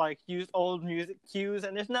they like use old music cues,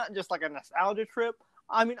 and it's not just like a nostalgia trip.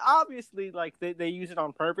 I mean, obviously, like they use it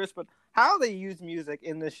on purpose, but how they use music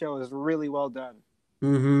in this show is really well done.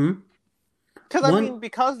 Mm-hmm. Because I One mean,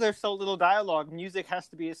 because there's so little dialogue, music has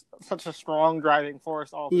to be such a strong driving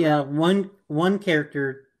force all Yeah, throughout. one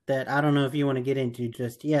character that I don't know if you want to get into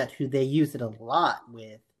just yet, who they use it a lot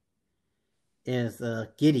with, is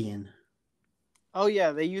Gideon. Oh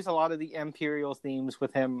yeah, they use a lot of the Imperial themes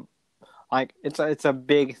with him. Like it's a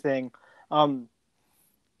big thing. Um,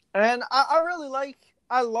 and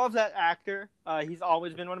I love that actor. He's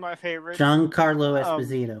always been one of my favorites. Giancarlo Um,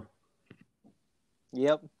 Esposito.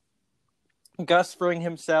 yep. Gus Fring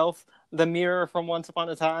himself, the mirror from Once Upon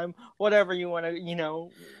a Time, whatever you want to,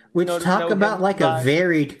 Which talk know about him like a by,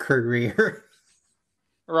 varied career.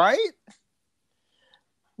 right?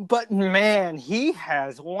 But man, he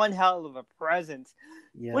has one hell of a presence.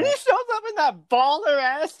 When he Yeah. shows up in that baller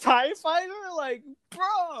ass TIE fighter, like,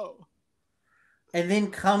 bro. And then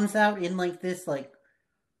comes out in like this like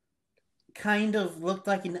kind of looked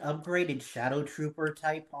like an upgraded Shadow Trooper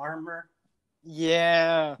type armor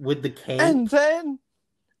Yeah. with the cape. And then,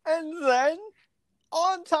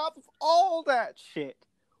 on top of all that shit,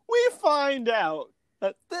 we find out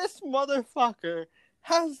that this motherfucker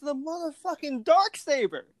has the motherfucking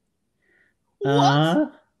Darksaber. What? Uh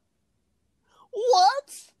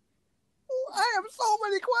What? I have so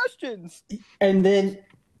many questions. and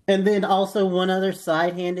then also one other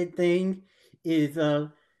side-handed thing is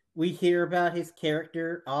we hear about his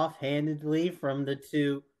character offhandedly from the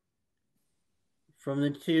two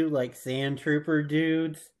like sand trooper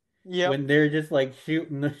dudes Yep. when they're just like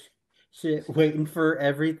shooting shit, waiting for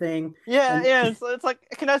everything. Yeah, And yeah. It's like,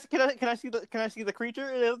 can I see the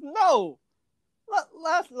creature? It is no.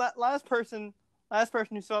 Last person,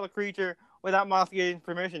 who saw the creature without Moth getting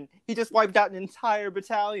permission, he just wiped out an entire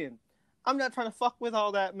battalion. I'm not trying to fuck with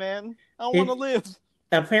all that, man. I want to it live.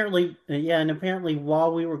 apparently, yeah, and apparently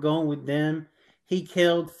while we were going with them, he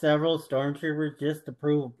killed several stormtroopers just to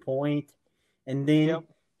prove a point, and then Yep.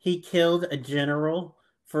 he killed a general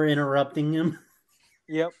for interrupting him.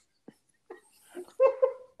 Yep.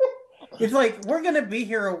 It's like we're gonna be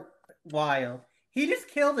here a while. He just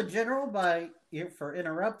killed a general for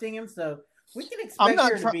interrupting him, so we can I'm expect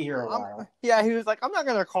not her to trying. be here a while. Yeah, he was like, I'm not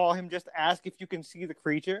gonna call him just to ask if you can see the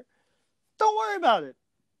creature. Don't worry about it.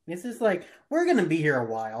 It's just like we're gonna be here a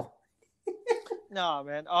while. No,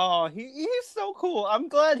 man. Oh, he's so cool. I'm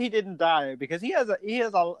glad he didn't die because he has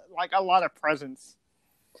a lot of presence,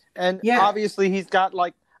 and Yeah, obviously he's got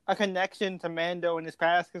like a connection to Mando in his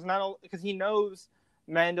past because he knows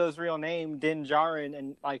Mando's real name, Din Djarin,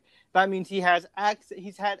 and like that means he has access.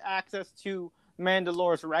 He's had access to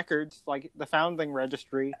Mandalore's records, like the Foundling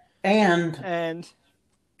Registry, and and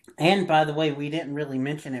and by the way, we didn't really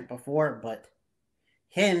mention it before, but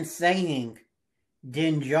him saying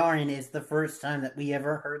Din Djarin is the first time that we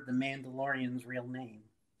ever heard the Mandalorian's real name.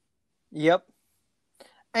 yep.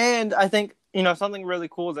 And I think something really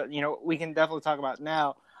cool that we can definitely talk about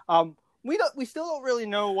now. We still don't really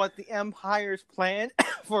know what the Empire's plan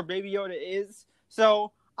for Baby Yoda is.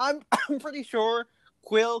 So I'm pretty sure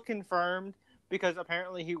Quill confirmed, because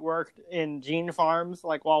apparently he worked in gene farms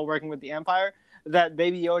like while working with the Empire, that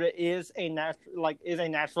Baby Yoda is a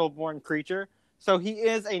natural born creature. So he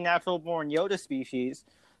is a natural born Yoda species.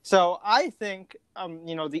 So I think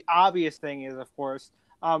the obvious thing is, of course,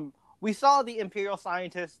 we saw the Imperial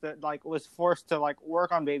scientist that was forced to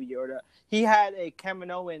work on Baby Yoda. He had a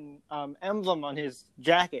Kaminoan emblem on his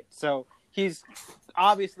jacket, so he's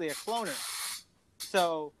obviously a cloner.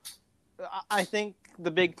 So I think the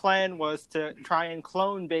big plan was to try and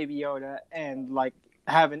clone Baby Yoda and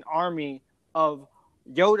have an army of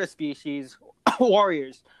Yoda species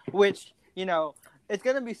warriors, which it's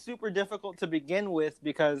going to be super difficult to begin with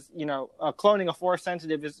because cloning a Force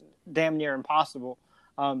sensitive is damn near impossible.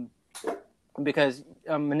 Because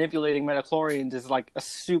manipulating metachlorians is like a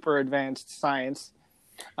super advanced science.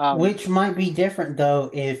 Which might be different, though,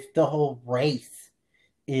 if the whole race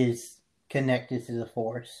is connected to the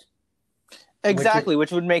Force. Exactly,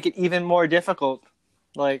 which would make it even more difficult.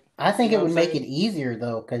 I think it would make it easier,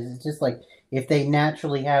 though, because it's just like if they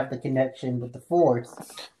naturally have the connection with the Force.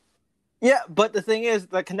 Yeah, but the thing is,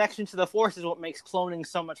 the connection to the Force is what makes cloning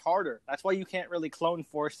so much harder. That's why you can't really clone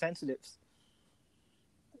Force sensitives.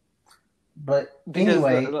 But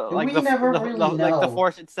anyway, we never really know. Like the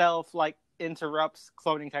Force itself, interrupts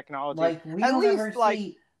cloning technology. We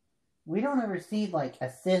don't ever see a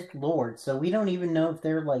Sith Lord, so we don't even know if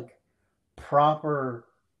they're proper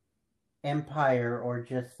Empire or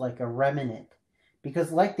just a remnant.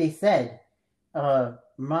 Because like they said,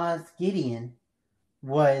 Maz Gideon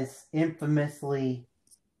was infamously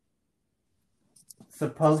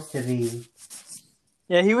supposed to be.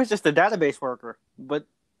 Yeah, he was just a database worker,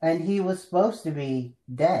 and he was supposed to be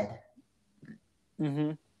dead.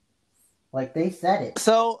 Mm-hmm. They said it.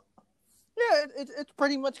 So, yeah, it's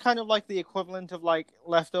pretty much kind of like the equivalent of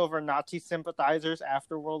leftover Nazi sympathizers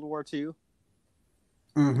after World War II.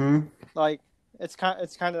 Mm-hmm. It's kind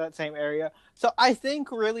of that same area. So I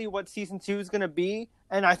think really what season 2 is going to be,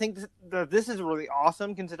 and I think this is really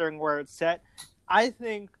awesome considering where it's set. I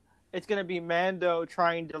think it's going to be Mando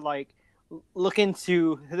trying to look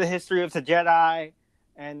into the history of the Jedi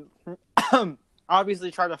and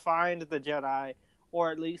obviously try to find the Jedi,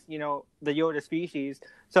 or at least the Yoda species.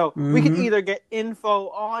 So we can either get info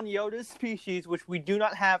on Yoda species, which we do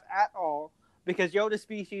not have at all, because Yoda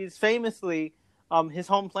species famously, his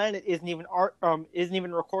home planet isn't even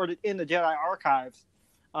recorded in the Jedi archives.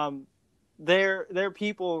 Their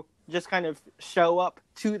people just kind of show up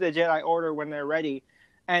to the Jedi Order when they're ready.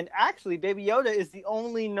 And actually, Baby Yoda is the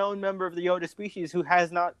only known member of the Yoda species who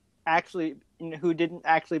didn't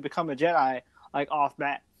actually become a Jedi off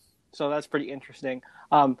bat. So that's pretty interesting.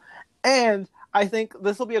 And I think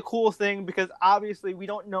this will be a cool thing because obviously we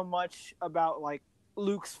don't know much about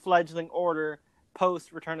Luke's fledgling order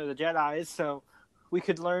post Return of the Jedi. So we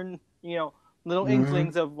could learn, little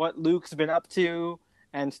inklings of what Luke's been up to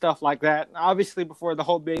and stuff like that. Obviously before the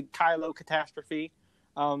whole big Kylo catastrophe.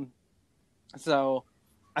 So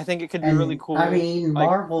I think it could be really cool. I mean,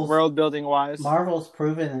 world building wise. Marvel's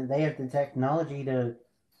proven that they have the technology to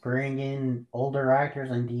bring in older actors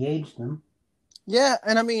and de-age them. Yeah,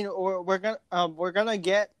 and I mean we're gonna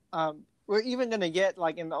get we're even gonna get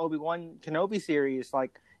like in the Obi-Wan Kenobi series,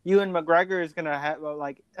 like Ewan McGregor is gonna have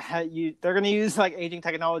they're gonna use like aging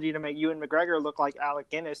technology to make Ewan McGregor look like Alec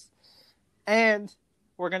Guinness, and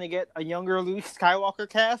we're gonna get a younger Luke Skywalker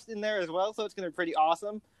cast in there as well, so it's gonna be pretty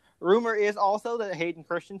awesome. Rumor is also that Hayden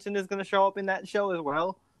Christensen is gonna show up in that show as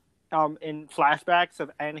well, in flashbacks of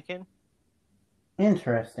Anakin.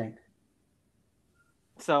 Interesting.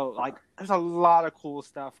 So, like, there's a lot of cool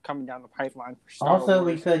stuff coming down the pipeline for Star Also,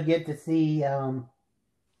 Wars. we could get to see,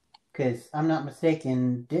 because I'm not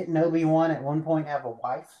mistaken, didn't Obi-Wan at one point have a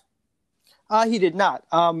wife? He did not.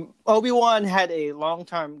 Obi-Wan had a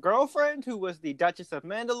long-time girlfriend who was the Duchess of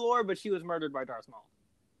Mandalore, but she was murdered by Darth Maul.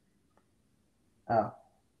 Oh.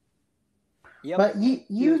 Yep. But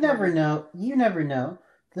you never know. You never know.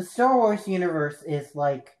 The Star Wars universe is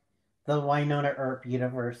like the Winona Earp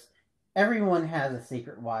universe. Everyone has a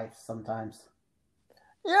secret wife sometimes.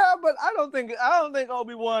 Yeah, but I don't think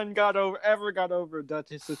Obi-Wan ever got over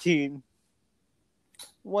Duchess Satine.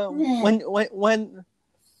 When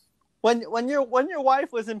your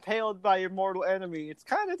wife was impaled by your mortal enemy, it's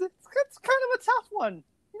kind of a tough one.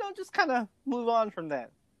 You don't just kind of move on from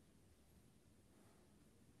that.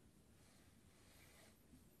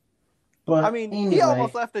 But I mean, anyway, he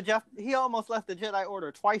almost left the Jedi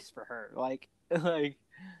Order twice for her. Like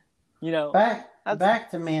you know. Back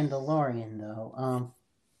to Mandalorian though.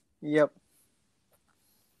 Yep.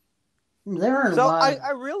 There are a lot.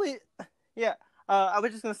 I really, yeah. I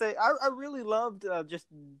was just gonna say I really loved just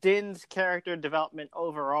Din's character development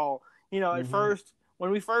overall. At first,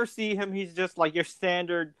 when we first see him, he's just like your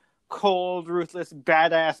standard cold, ruthless,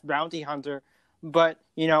 badass bounty hunter. But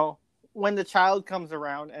when the child comes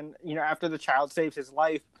around, and after the child saves his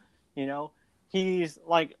life, he's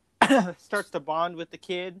like starts to bond with the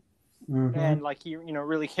kid, and like he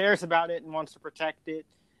really cares about it and wants to protect it,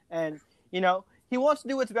 and he wants to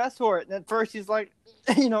do what's best for it. And at first he's like,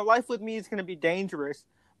 life with me is going to be dangerous.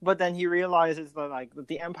 But then he realizes that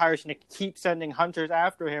the Empire is going to keep sending hunters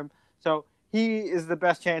after him. So he is the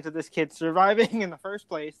best chance of this kid surviving in the first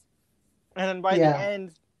place. And then by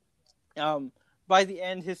the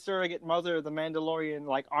end, his surrogate mother, the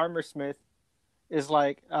Mandalorian armor smith, is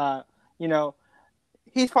like,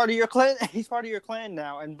 he's part of your clan. He's part of your clan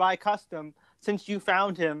now. And by custom, since you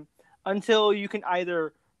found him, until you can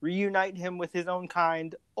either reunite him with his own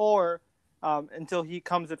kind, or until he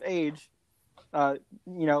comes of age,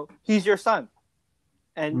 he's your son,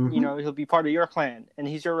 and he'll be part of your clan, and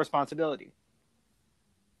he's your responsibility.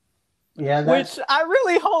 Yeah, which I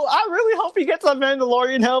really hope he gets a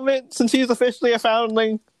Mandalorian helmet since he's officially a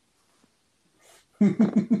foundling. that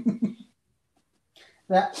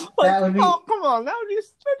would be. Oh, come on, that'd be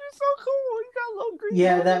so cool. He got a little green. Yeah,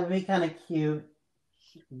 helmet. that would be kind of cute.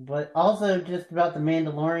 But also just about the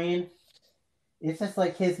Mandalorian, it's just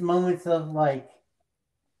like his moments of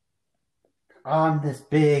I'm this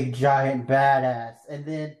big giant badass, and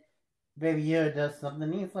then Baby Yoda does something,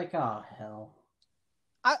 and he's like, oh hell.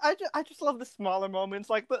 I just love the smaller moments,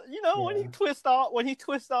 like when he twists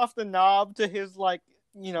off the knob to his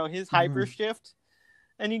his hyper shift,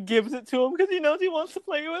 and he gives it to him because he knows he wants to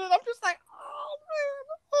play with it. I'm just like, oh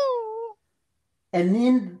man,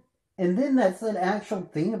 oh. And then that's an actual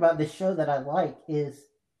thing about this show that I like is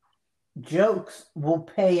jokes will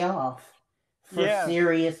pay off for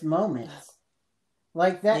serious moments.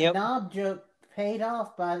 Like that knob joke paid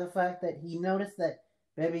off by the fact that he noticed that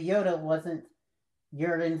Baby Yoda wasn't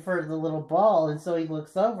yearning for the little ball, and so he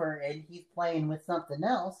looks over and he's playing with something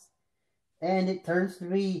else, and it turns to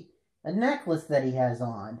be a necklace that he has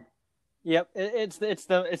on. Yep, it's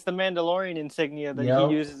the Mandalorian insignia that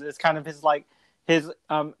he uses as kind of his it's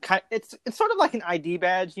sort of like an ID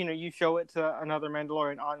badge. You show it to another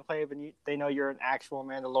Mandalorian enclave, and they know you're an actual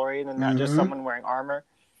Mandalorian and not just someone wearing armor.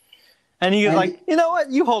 And he's like, you know what?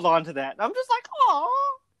 You hold on to that. And I'm just like, aw.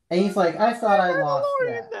 And he's like, I thought I lost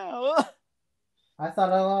that. Now. I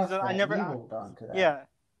thought I lost that. I never hold on to that. Yeah.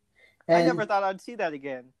 And I never thought I'd see that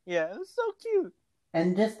again. Yeah, it was so cute.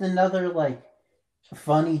 And just another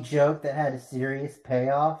funny joke that had a serious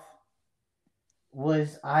payoff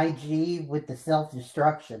was IG with the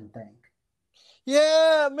self-destruction thing.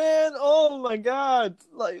 Yeah, man. Oh my god.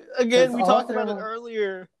 Again, we talked about it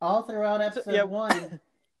earlier. All throughout episode 1,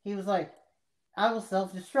 he was like, I will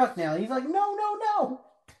self-destruct now. He's like, no.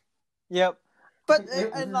 Yep. But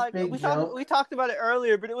we talked about it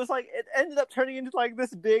earlier, but it was it ended up turning into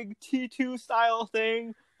this big T2 style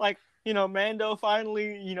thing. Mando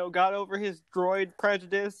finally, got over his droid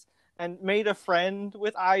prejudice and made a friend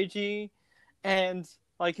with IG. And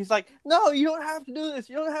he's like, no, you don't have to do this.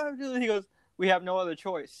 You don't have to do this. He goes, we have no other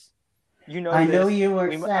choice. I know you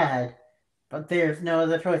were sad, but there's no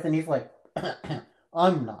other choice. And he's like,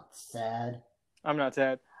 I'm not sad. I'm not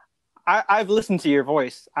sad. I've listened to your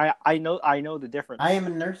voice. I know the I difference. am a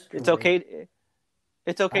nurse It's droid. okay.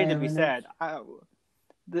 It's I okay to am be a nurse.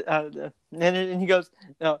 sad. And he goes,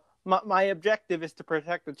 no, my objective is to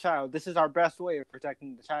protect the child. This is our best way of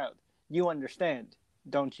protecting the child. You understand,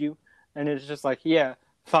 don't you? And it's just like, yeah,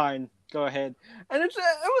 fine, go ahead. And it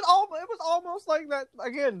was almost like that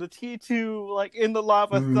again. The T2 like in the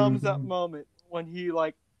lava thumbs up Mm, moment when he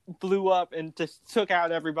like blew up and just took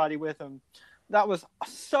out everybody with him. That was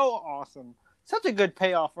so awesome. Such a good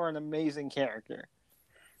payoff for an amazing character.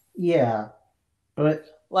 yeah, but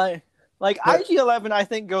Like like but IG-11 I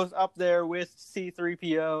think goes up there with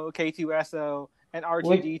C3PO, K2SO, and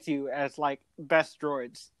which R2D2 as like best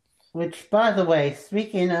droids. which by the way,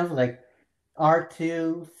 speaking of like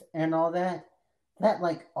R2 and all that, that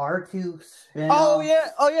like R2 Oh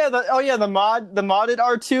spinoff, yeah, the modded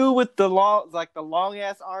R2 with the long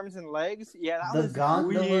ass arms and legs. Yeah, that was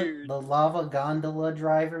weird. the lava gondola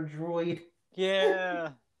driver droid, Yeah,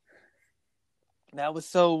 that was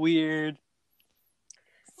so weird.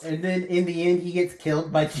 and then in the end he gets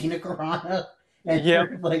killed by Gina Carano, and Yep.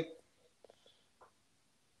 they're like,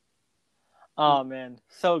 Oh man,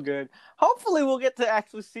 so good. Hopefully we'll get to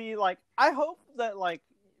actually see like I hope that like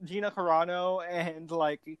Gina Carano and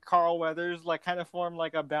like Carl Weathers like kind of form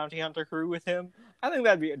like a bounty hunter crew with him. I think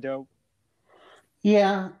that'd be a dope.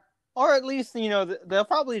 yeah, Or at least they'll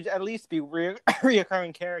probably at least be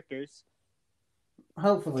reoccurring characters.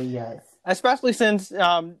 hopefully yes, Especially since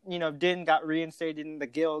Din got reinstated in the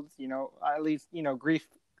guild. At least Grief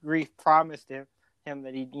promised him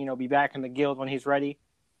that he'd be back in the guild when he's ready.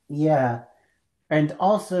 yeah, and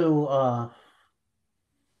also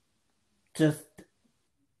just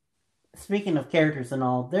speaking of characters and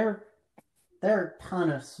all, there are a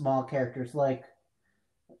ton of small characters. Like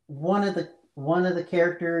one of the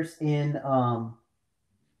characters in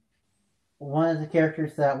one of the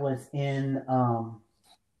characters that was in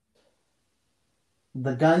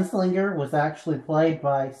the Gunslinger was actually played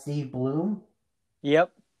by Steve Bloom,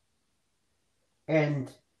 Yep.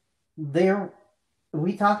 and there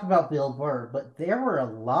we talked about Bill Burr, but there were a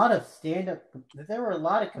lot of there were a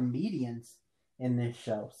lot of comedians in this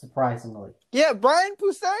show, surprisingly. Yeah, Bryan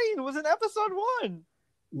Posehn was in episode 1.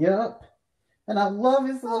 Yep. And That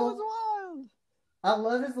was wild. I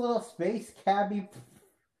love his little space cabbie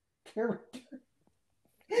character.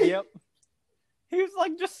 Yep. He was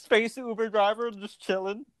like just space Uber driver, just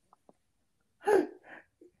chilling.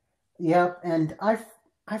 Yep, and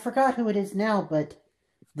I forgot who it is now, but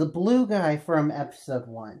the blue guy from episode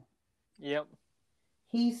 1. Yep.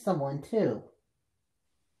 He's someone too.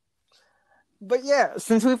 But yeah,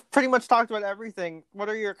 since we've pretty much talked about everything, what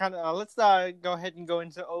are your kind of let's go ahead and go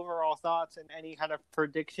into overall thoughts and any kind of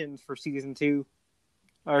predictions for season 2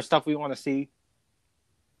 or stuff we want to see.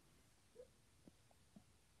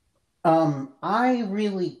 I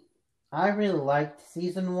really liked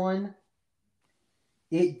season 1.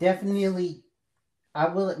 It definitely, I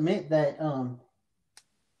will admit that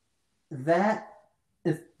that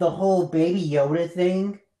is the whole Baby Yoda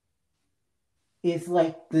thing is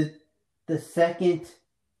like the second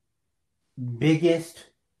biggest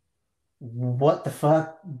what the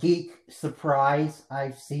fuck geek surprise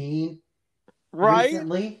I've seen Right?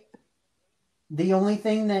 recently. The only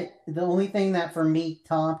thing that for me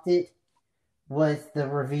topped it was the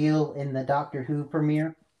reveal in the Doctor Who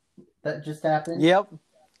premiere that just happened. Yep.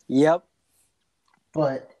 Yep.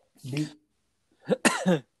 But the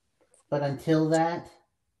but until that,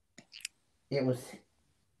 it was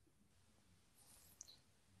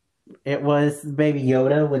Baby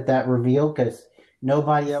Yoda with that reveal because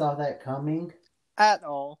nobody saw that coming at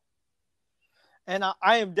all. And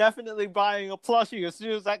I am definitely buying a plushie as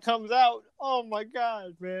soon as that comes out. Oh my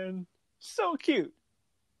god, man. So cute.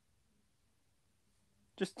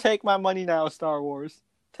 Just take my money now, Star Wars.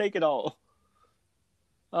 Take it all.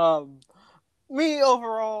 Me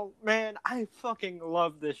overall, man, I fucking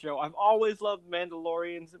love this show. I've always loved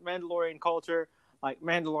Mandalorian culture, like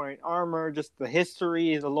Mandalorian armor, just the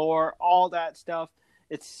history, the lore, all that stuff.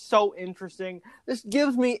 It's so interesting. This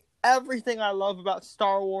gives me everything I love about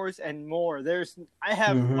Star Wars and more. I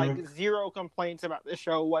have like zero complaints about this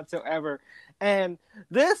show whatsoever. And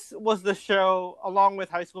this was the show, along with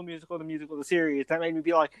High School Musical, the musical, the series, that made me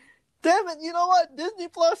be like, damn it, you know what? Disney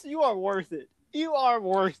Plus, you are worth it. You are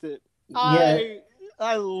worth it. Yeah.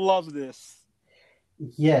 I love this.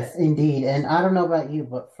 Yes, indeed. And I don't know about you,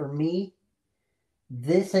 but for me,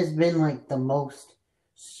 this has been like the most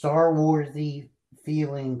Star Warsy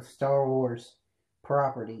feeling Star Wars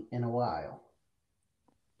property in a while.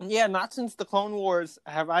 Yeah, not since the Clone Wars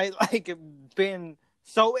have I like been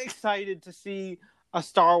so excited to see a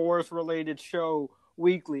Star Wars related show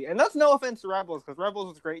weekly. And that's no offense to Rebels, because Rebels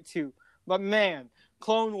was great too. But man,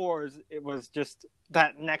 Clone Wars, it was just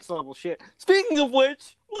that next level shit. Speaking of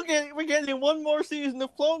which, we're getting one more season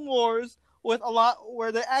of Clone Wars with a lot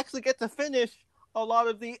where they actually get to finish a lot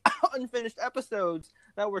of the unfinished episodes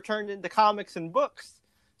that were turned into comics and books.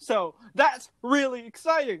 So that's really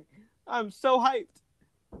exciting. I'm so hyped.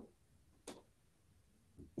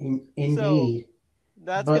 Indeed. So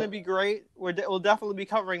that's But going to be great. We'll definitely be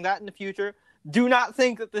covering that in the future. Do not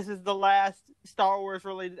think that this is the last Star Wars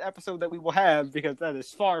related episode that we will have, because that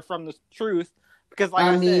is far from the truth. Because like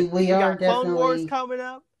I said, we are got Clone Wars definitely coming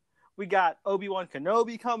up. We got Obi-Wan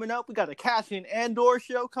Kenobi coming up. We got a Cassian Andor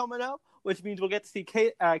show coming up, which means we'll get to see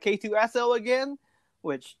K2SO again,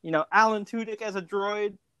 which, Alan Tudyk as a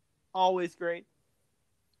droid, always great.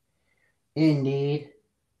 indeed.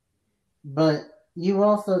 But you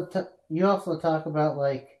also talk about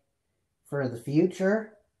like for the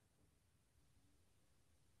future.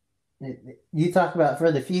 You talk about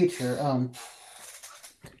for the future.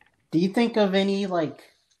 Do you think of any like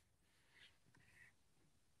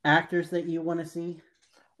actors that you want to see?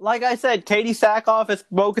 Like I said, Katie Sackhoff as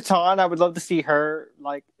Bo-Katan. I would love to see her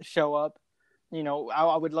like show up.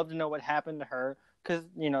 I would love to know what happened to her, because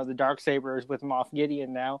the Darksaber is with Moff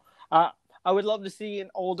Gideon now. I would love to see an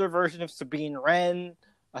older version of Sabine Wren,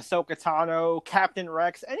 Ahsoka Tano, Captain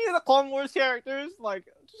Rex, any of the Clone Wars characters. Like,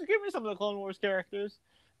 just give me some of the Clone Wars characters.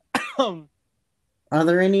 Are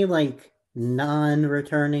there any like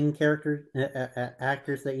non-returning character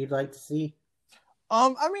actors that you'd like to see?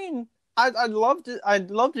 I mean, I'd love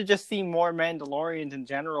to just see more Mandalorians in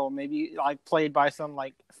general. Maybe like played by some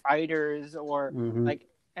like fighters, or like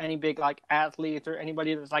any big like athletes, or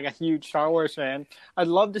anybody that's like a huge Star Wars fan. I'd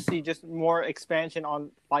love to see just more expansion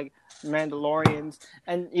on like Mandalorians,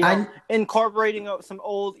 and incorporating some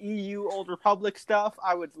old EU, Old Republic stuff.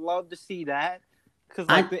 I would love to see that, because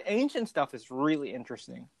like the ancient stuff is really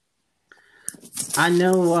interesting. I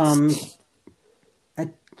know.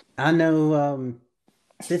 I know.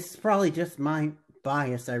 This is probably just my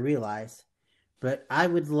bias, I realize, but I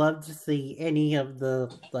would love to see any of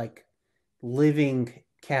the like living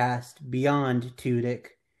cast beyond Tudyk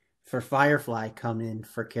for Firefly come in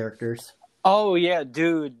for characters. Oh yeah,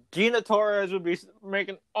 dude, Gina Torres would be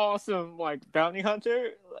making awesome like bounty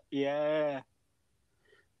hunter. Yeah,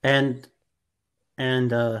 and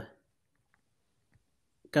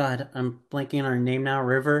God, I'm blanking on her name now.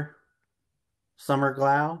 River Summer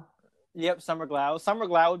Glau. Yep, Summer Glau. Summer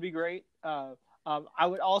Glau would be great. I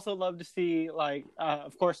would also love to see, like,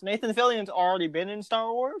 of course, Nathan Fillion's already been in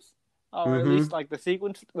Star Wars, or at least like the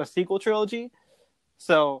sequel trilogy.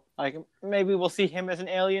 So, like, maybe we'll see him as an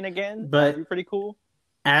alien again. But that'd be pretty cool.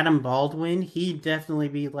 Adam Baldwin, he'd definitely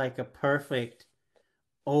be like a perfect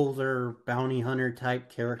older bounty hunter type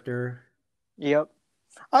character. Yep,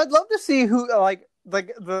 I'd love to see who like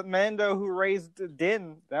the Mando who raised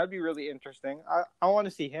Din. That'd be really interesting. I want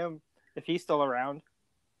to see him if he's still around.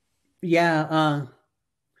 Yeah,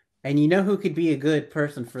 and you know who could be a good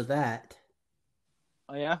person for that?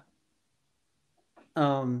 Oh yeah.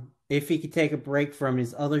 If he could take a break from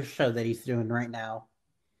his other show that he's doing right now,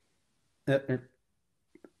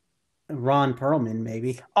 Ron Perlman,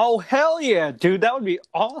 maybe. Oh hell yeah, dude, that would be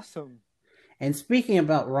awesome. And speaking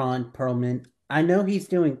about Ron Perlman, I know he's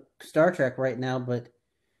doing Star Trek right now, but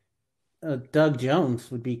Doug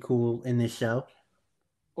Jones would be cool in this show.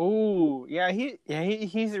 Oh yeah,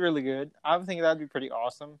 he's really good. I would think that'd be pretty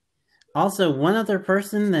awesome. Also, one other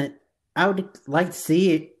person that I would like to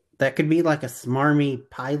see that could be like a smarmy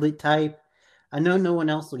pilot type. I know no one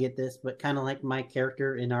else will get this, but kind of like my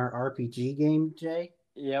character in our RPG game, Jay.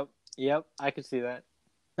 Yep, I could see that.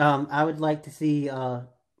 I would like to see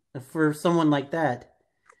for someone like that.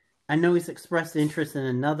 I know he's expressed interest in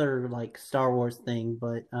another like Star Wars thing,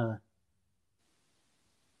 but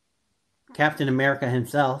Captain America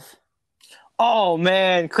himself. Oh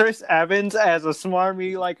man, Chris Evans as a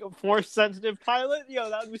smarmy like force sensitive pilot. Yo,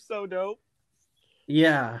 that'd be so dope.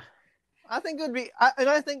 Yeah, I think it would be,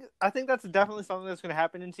 I think that's definitely something that's going to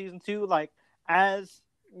happen in season 2. Like, as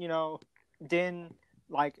Din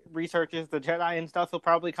like researches the Jedi and stuff, he'll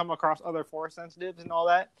probably come across other force sensitives and all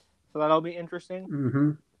that. So that'll be interesting.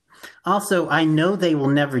 Mm-hmm. Also, I know they will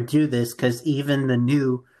never do this because even the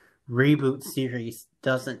new reboot series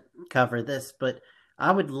doesn't cover this, but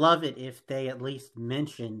I would love it if they at least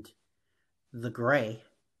mentioned the Grey.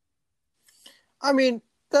 I mean,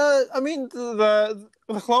 the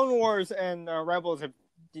Clone Wars and Rebels have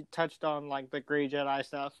touched on like the Grey Jedi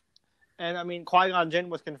stuff, and I mean Qui-Gon Jinn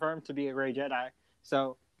was confirmed to be a Grey Jedi,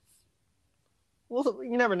 so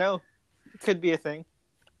you never know, it could be a thing.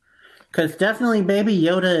 Because definitely, Baby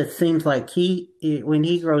Yoda seems like when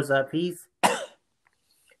he grows up, Yeah,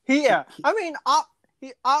 he, I mean,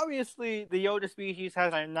 obviously the Yoda species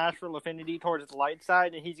has a natural affinity towards the light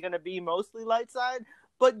side, and he's going to be mostly light side.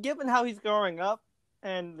 But given how he's growing up,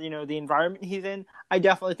 and the environment he's in, I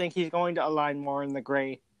definitely think he's going to align more in the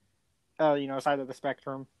gray, side of the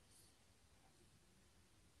spectrum.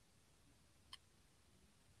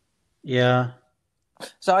 yeah,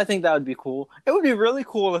 So I think that would be cool. It would be really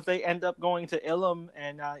cool if they end up going to Ilum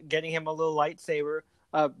and getting him a little lightsaber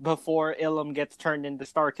before Ilum gets turned into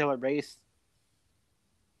Starkiller Base.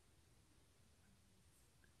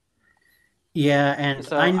 yeah, and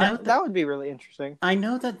So that would be really interesting. I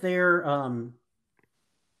know that they're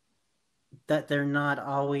not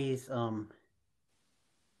always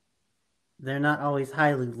they're not always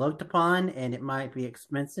highly looked upon, and it might be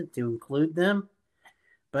expensive to include them.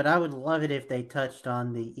 But I would love it if they touched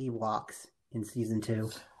on the Ewoks in season 2.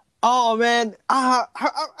 Oh man, I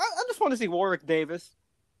just want to see Warwick Davis.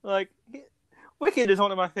 Like, Wicked is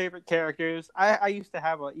one of my favorite characters. I used to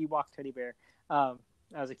have an Ewok teddy bear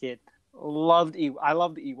as a kid. I loved the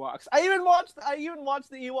Ewoks. I even watched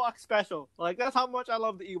the Ewok special. Like, that's how much I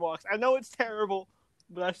love the Ewoks. I know it's terrible,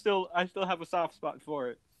 but I still have a soft spot for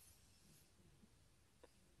it.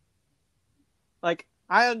 Like,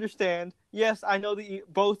 I understand. Yes, I know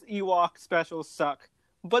both Ewok specials suck,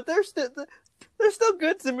 but they're still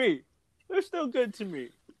good to me. They're still good to me.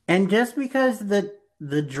 And just because the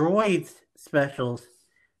droids specials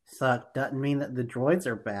suck doesn't mean that the droids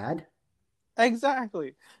are bad.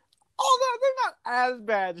 Exactly. Although they're not as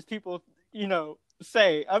bad as people,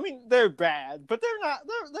 say. I mean, they're bad, but they're not.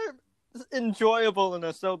 They're enjoyable in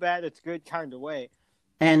a so bad it's good kind of way.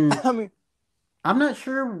 And I mean, I'm not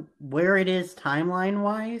sure where it is timeline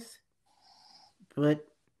wise, but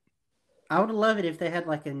I would love it if they had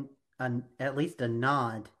like an at least a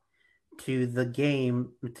nod to the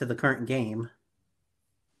current game.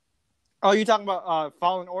 oh, you talking about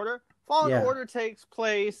Fallen Order? Fallen Yeah. Order takes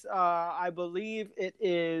place. I believe it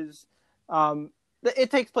is.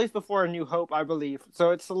 It takes place before A New Hope, I believe.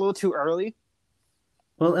 So it's a little too early.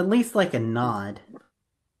 Well, at least like a nod.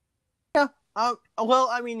 Yeah. Well,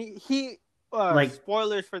 I mean, he Like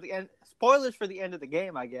spoilers for the end. Spoilers for the end of the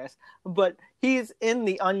game, I guess. But he's in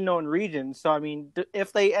the unknown region, so I mean,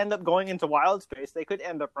 if they end up going into wild space, they could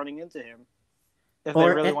end up running into him if they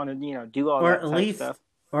or really at, want to, do all or that at type least stuff.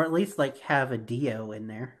 or at least like have a Dio in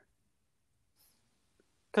there.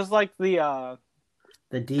 Because like The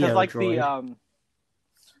Dio droid.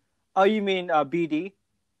 oh, you mean BD?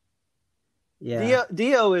 Yeah.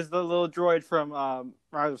 Dio is the little droid from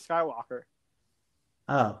Rise of Skywalker.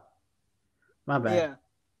 Oh, my bad. Yeah,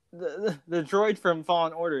 the droid from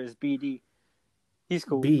Fallen Order is BD. He's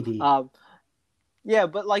cool. BD. Yeah,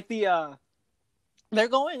 but like they're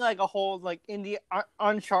going like a whole like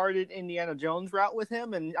Uncharted Indiana Jones route with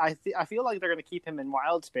him, and I feel like they're gonna keep him in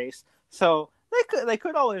wild space. So they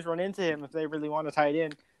could always run into him if they really want to tie it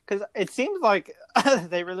in, because it seems like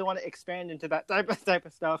they really want to expand into that type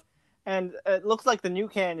of stuff, and it looks like the new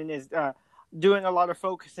canon is doing a lot of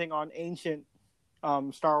focusing on ancient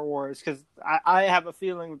Star Wars, because I have a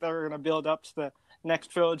feeling that they're going to build up to the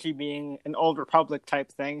next trilogy being an Old Republic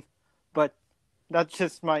type thing, but that's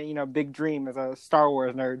just my big dream as a Star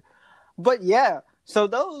Wars nerd. But yeah, so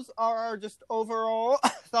those are just overall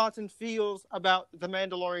thoughts and feels about The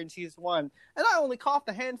Mandalorian Season 1. And I only coughed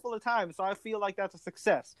a handful of times, so I feel like that's a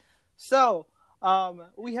success. So,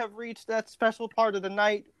 we have reached that special part of the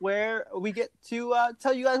night where we get to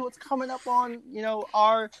tell you guys what's coming up on,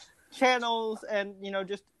 our channels and,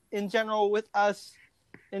 just in general with us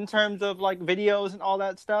in terms of like videos and all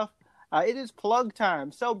that stuff. It is plug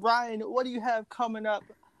time. So, Bryan, what do you have coming up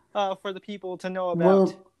for the people to know about?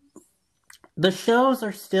 Well, the shows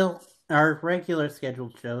are still, our regular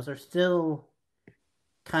scheduled shows are still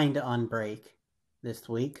kind of on break this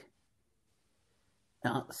week.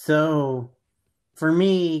 So, for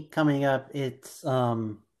me, coming up, it's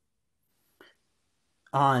on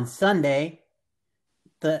Sunday,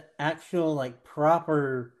 the actual like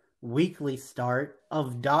proper weekly start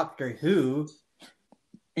of Doctor Who.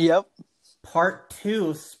 Yep. Part 2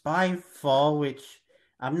 of Spyfall, which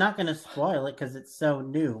I'm not going to spoil it because it's so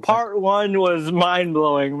new. Part 1 was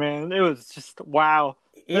mind-blowing, man. It was just, wow.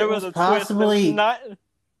 It was possibly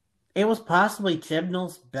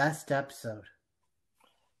Chibnall's best episode.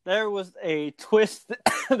 There was a twist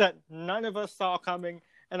that none of us saw coming.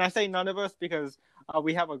 And I say none of us because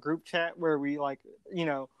we have a group chat where we, like,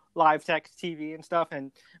 live text TV and stuff.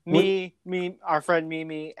 And me, our friend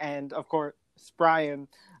Mimi, and, of course, Bryan,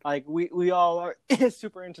 like, we all are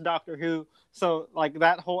super into Doctor Who. So, like,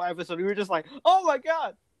 that whole episode, we were just like, oh, my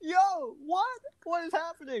God, Yo, what? What is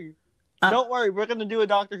happening? Uh, Don't worry, we're gonna do a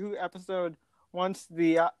Doctor Who episode once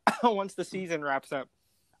the once the season wraps up.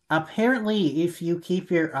 Apparently, if you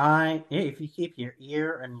keep your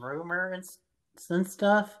ear and rumor and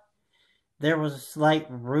stuff, there was a slight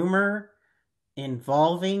rumor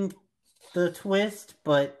involving the twist,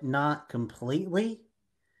 but not completely.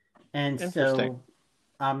 And Interesting. so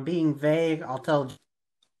I'm being vague. I'll tell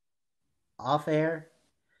off air,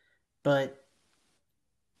 but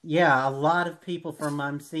yeah, a lot of people from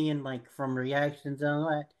I'm seeing like from reactions and all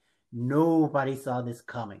that, nobody saw this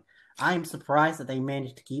coming. I'm surprised that they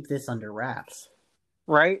managed to keep this under wraps.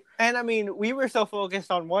 Right? And I mean, we were so focused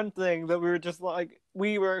on one thing that we were just like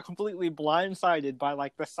we were completely blindsided by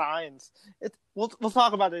like the signs. We'll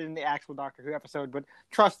talk about it in the actual Doctor Who episode, but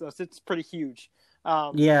trust us, it's pretty huge.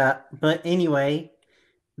 Yeah, but anyway,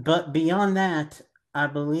 but beyond that, I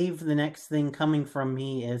believe the next thing coming from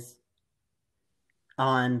me is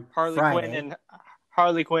on Harley Quinn Friday. and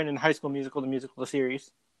Harley Quinn and High School Musical, the musical, the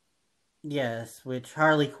series. Yes, which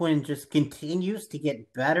Harley Quinn just continues to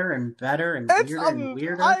get better and better and It's weirder and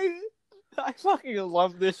weirder. I fucking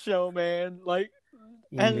love this show, man. Like,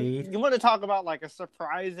 and Indeed. you want to talk about like a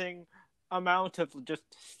surprising amount of just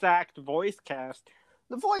stacked voice cast.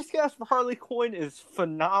 The voice cast for Harley Quinn is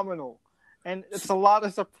phenomenal, and it's a lot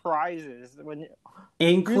of surprises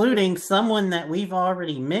Including someone that we've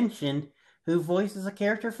already mentioned who voices a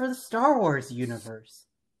character for the Star Wars universe.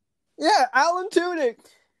 Yeah, Alan Tudyk.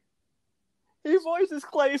 He voices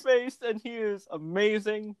Clayface, and he is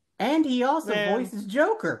amazing. And he also voices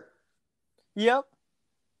Joker. Yep.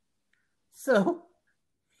 So,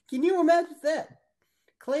 can you imagine that?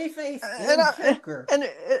 Clayface and Joker. And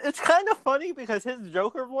it's kind of funny because his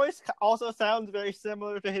Joker voice also sounds very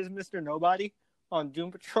similar to his Mr. Nobody on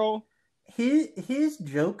Doom Patrol. His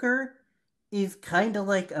Joker is kind of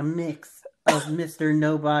like a mix of Mr.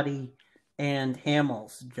 Nobody and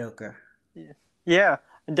Hamill's Joker. Yeah,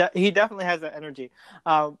 he definitely has that energy.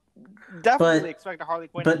 Definitely expect a Harley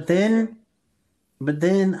Quinn. But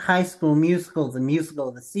then High School Musical, the musical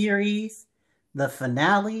of the series, the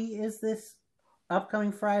finale is this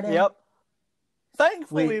upcoming Friday. Yep.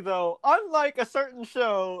 Thankfully, though, unlike a certain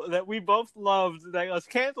show that we both loved that was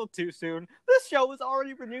canceled too soon, this show was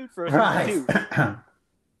already renewed for a season 2.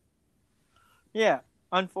 Yeah,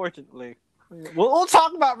 unfortunately. We'll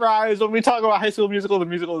talk about Rise when we talk about High School Musical, the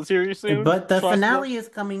musical of the series soon. But the finale is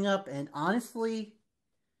coming up, and honestly,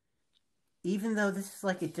 even though this is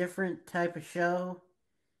like a different type of show,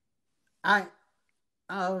 I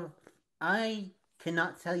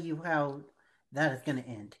cannot tell you how that is going to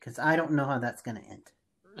end, because I don't know how that's going to end.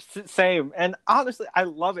 Same, and honestly, I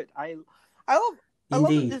love it. I love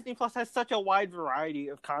that Disney Plus has such a wide variety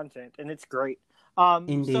of content, and it's great.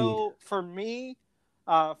 So for me,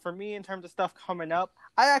 in terms of stuff coming up,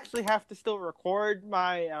 I actually have to still record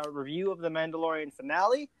my review of the Mandalorian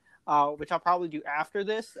finale, which I'll probably do after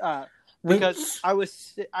this, because I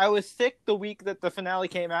was sick the week that the finale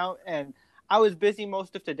came out, and I was busy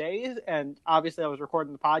most of today, and obviously I was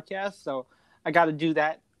recording the podcast, so I got to do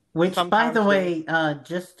that. Which, by the way,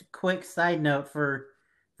 just a quick side note for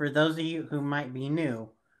those of you who might be new,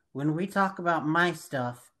 when we talk about my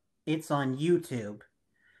stuff, it's on YouTube.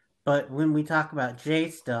 But when we talk about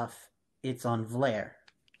Jay's stuff, it's on Vlare.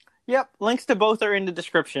 Yep, links to both are in the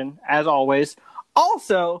description, as always.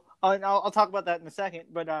 Also, and I'll talk about that in a second,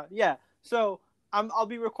 but yeah, so I'll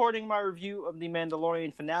be recording my review of the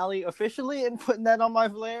Mandalorian finale officially and putting that on my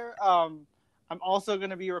Vlare. I'm also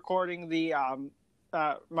going to be recording the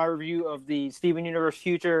my review of the Steven Universe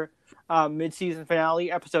Future mid-season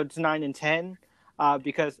finale, episodes 9 and 10,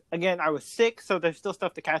 because, again, I was sick, so there's still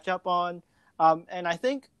stuff to catch up on. And I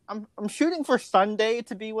think I'm shooting for Sunday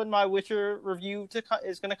to be when my Witcher review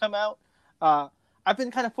is going to come out. I've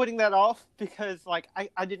been kind of putting that off because like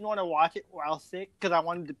I didn't want to watch it while sick because I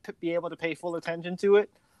wanted to be able to pay full attention to it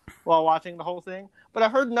while watching the whole thing. But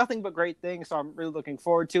I've heard nothing but great things, so I'm really looking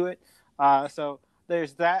forward to it. So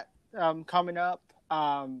there's that coming up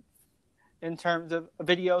in terms of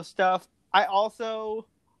video stuff. I also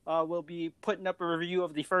will be putting up a review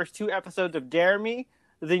of the first 2 episodes of Dare Me,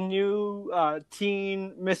 the new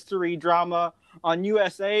teen mystery drama on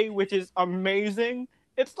USA, which is amazing.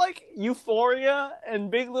 It's like Euphoria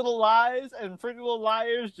and Big Little Lies and Pretty Little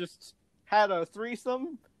Liars just had a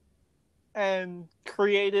threesome and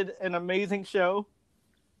created an amazing show.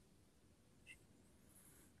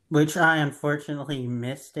 Which I unfortunately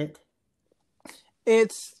missed it.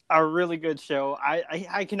 It's a really good show.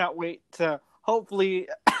 I cannot wait to hopefully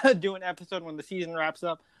do an episode when the season wraps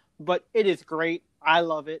up. But it is great. I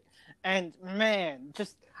love it. And man,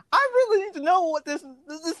 just I really need to know what this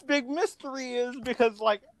big mystery is, because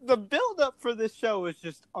like the build up for this show is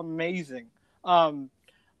just amazing.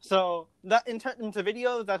 So that into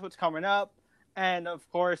videos, that's what's coming up, and of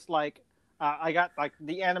course, like I got like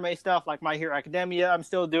the anime stuff, like My Hero Academia. I'm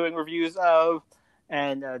still doing reviews of,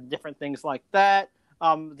 and different things like that.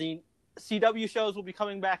 The CW shows will be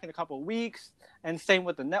coming back in a couple of weeks, and same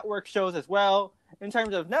with the network shows as well. In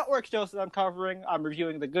terms of network shows that I'm covering, I'm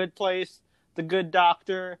reviewing The Good Place, The Good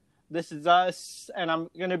Doctor, This Is Us, and I'm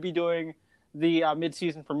going to be doing the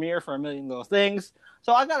mid-season premiere for A Million Little Things.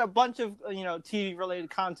 So I got a bunch of TV-related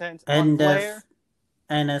content on Flair.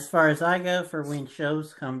 And as far as I go, for when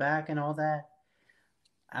shows come back and all that,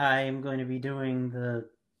 I am going to be doing a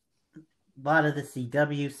lot of the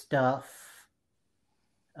CW stuff.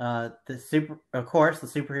 Of course, the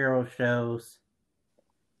superhero shows,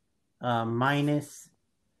 minus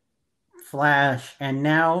Flash, and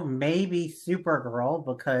now maybe Supergirl,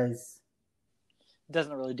 because it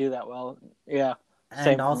doesn't really do that well. Yeah,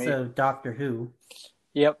 and also Doctor Who.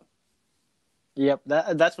 Yep.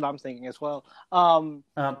 That's what I'm thinking as well.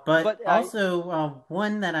 But also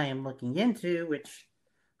one that I am looking into, which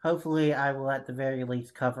hopefully I will at the very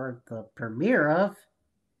least cover the premiere of,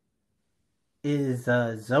 is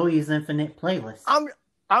Zoe's Infinite Playlist.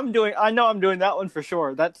 I'm doing that one for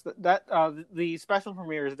sure. That's the special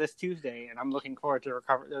premiere is this Tuesday, and I'm looking forward to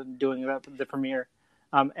doing the premiere.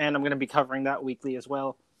 And I'm going to be covering that weekly as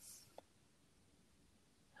well.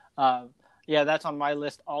 Yeah, that's on my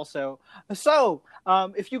list also. So,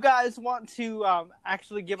 if you guys want to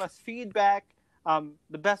actually give us feedback,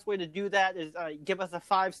 the best way to do that is give us a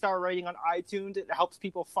 5-star rating on iTunes. It helps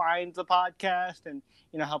people find the podcast and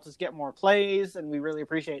helps us get more plays, and we really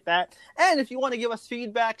appreciate that. And if you want to give us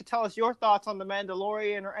feedback to tell us your thoughts on The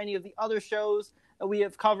Mandalorian or any of the other shows that we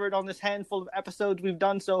have covered on this handful of episodes we've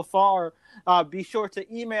done so far, be sure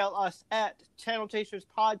to email us at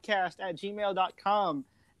channelchaserspodcast@gmail.com,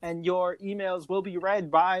 and your emails will be read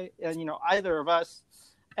by either of us,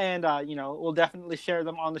 and we'll definitely share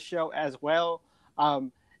them on the show as well.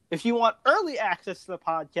 If you want early access to the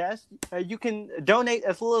podcast, you can donate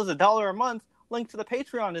as little as $1 a month. Link to the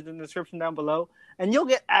Patreon is in the description down below, and you'll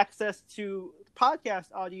get access to podcast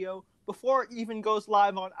audio before it even goes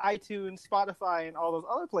live on iTunes, Spotify, and all those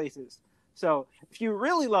other places. So if you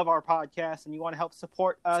really love our podcast and you want to help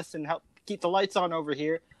support us and help keep the lights on over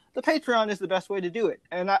here, the Patreon is the best way to do it.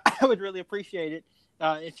 And I would really appreciate it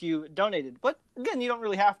if you donated. But again, you don't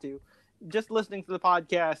really have to. Just listening to the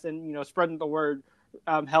podcast and spreading the word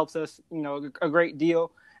helps us a great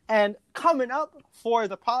deal. And coming up for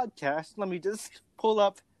the podcast, let me just pull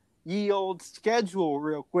up ye old schedule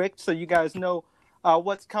real quick so you guys know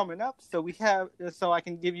what's coming up. So I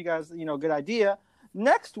can give you guys a good idea.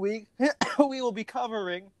 Next week we will be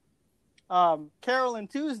covering Carol and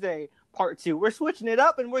Tuesday Part 2. We're switching it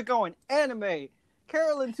up and we're going anime.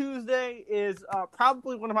 Carol and Tuesday is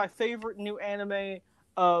probably one of my favorite new anime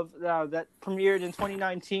of that premiered in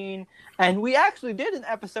 2019, and we actually did an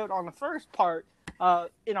episode on the first part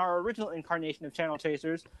in our original incarnation of Channel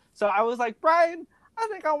Chasers. So I was like, Bryan, I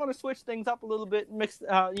think I want to switch things up a little bit, mix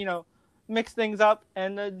things up,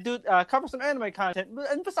 and cover some anime content.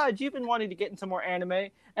 And besides, you've been wanting to get into more anime,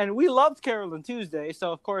 and we loved Carol and Tuesday,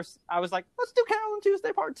 so of course I was like, let's do Carol and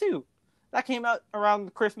Tuesday Part 2. That came out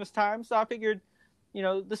around Christmas time, so I figured,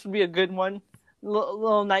 this would be a good one.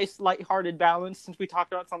 Little nice, lighthearted balance, since we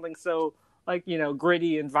talked about something so,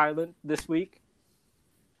 gritty and violent this week.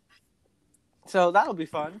 So that'll be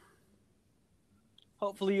fun.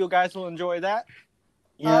 Hopefully you guys will enjoy that.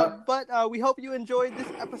 Yeah. But we hope you enjoyed this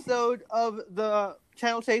episode of the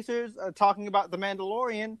Channel Chasers talking about The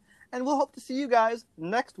Mandalorian, and we'll hope to see you guys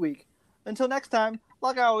next week. Until next time,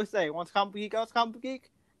 like I always say, once a comic geek, always a comic geek,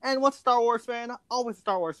 and once a Star Wars fan, always a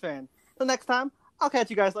Star Wars fan. Till next time, I'll catch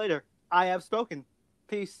you guys later. I have spoken.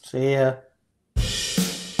 Peace. See ya.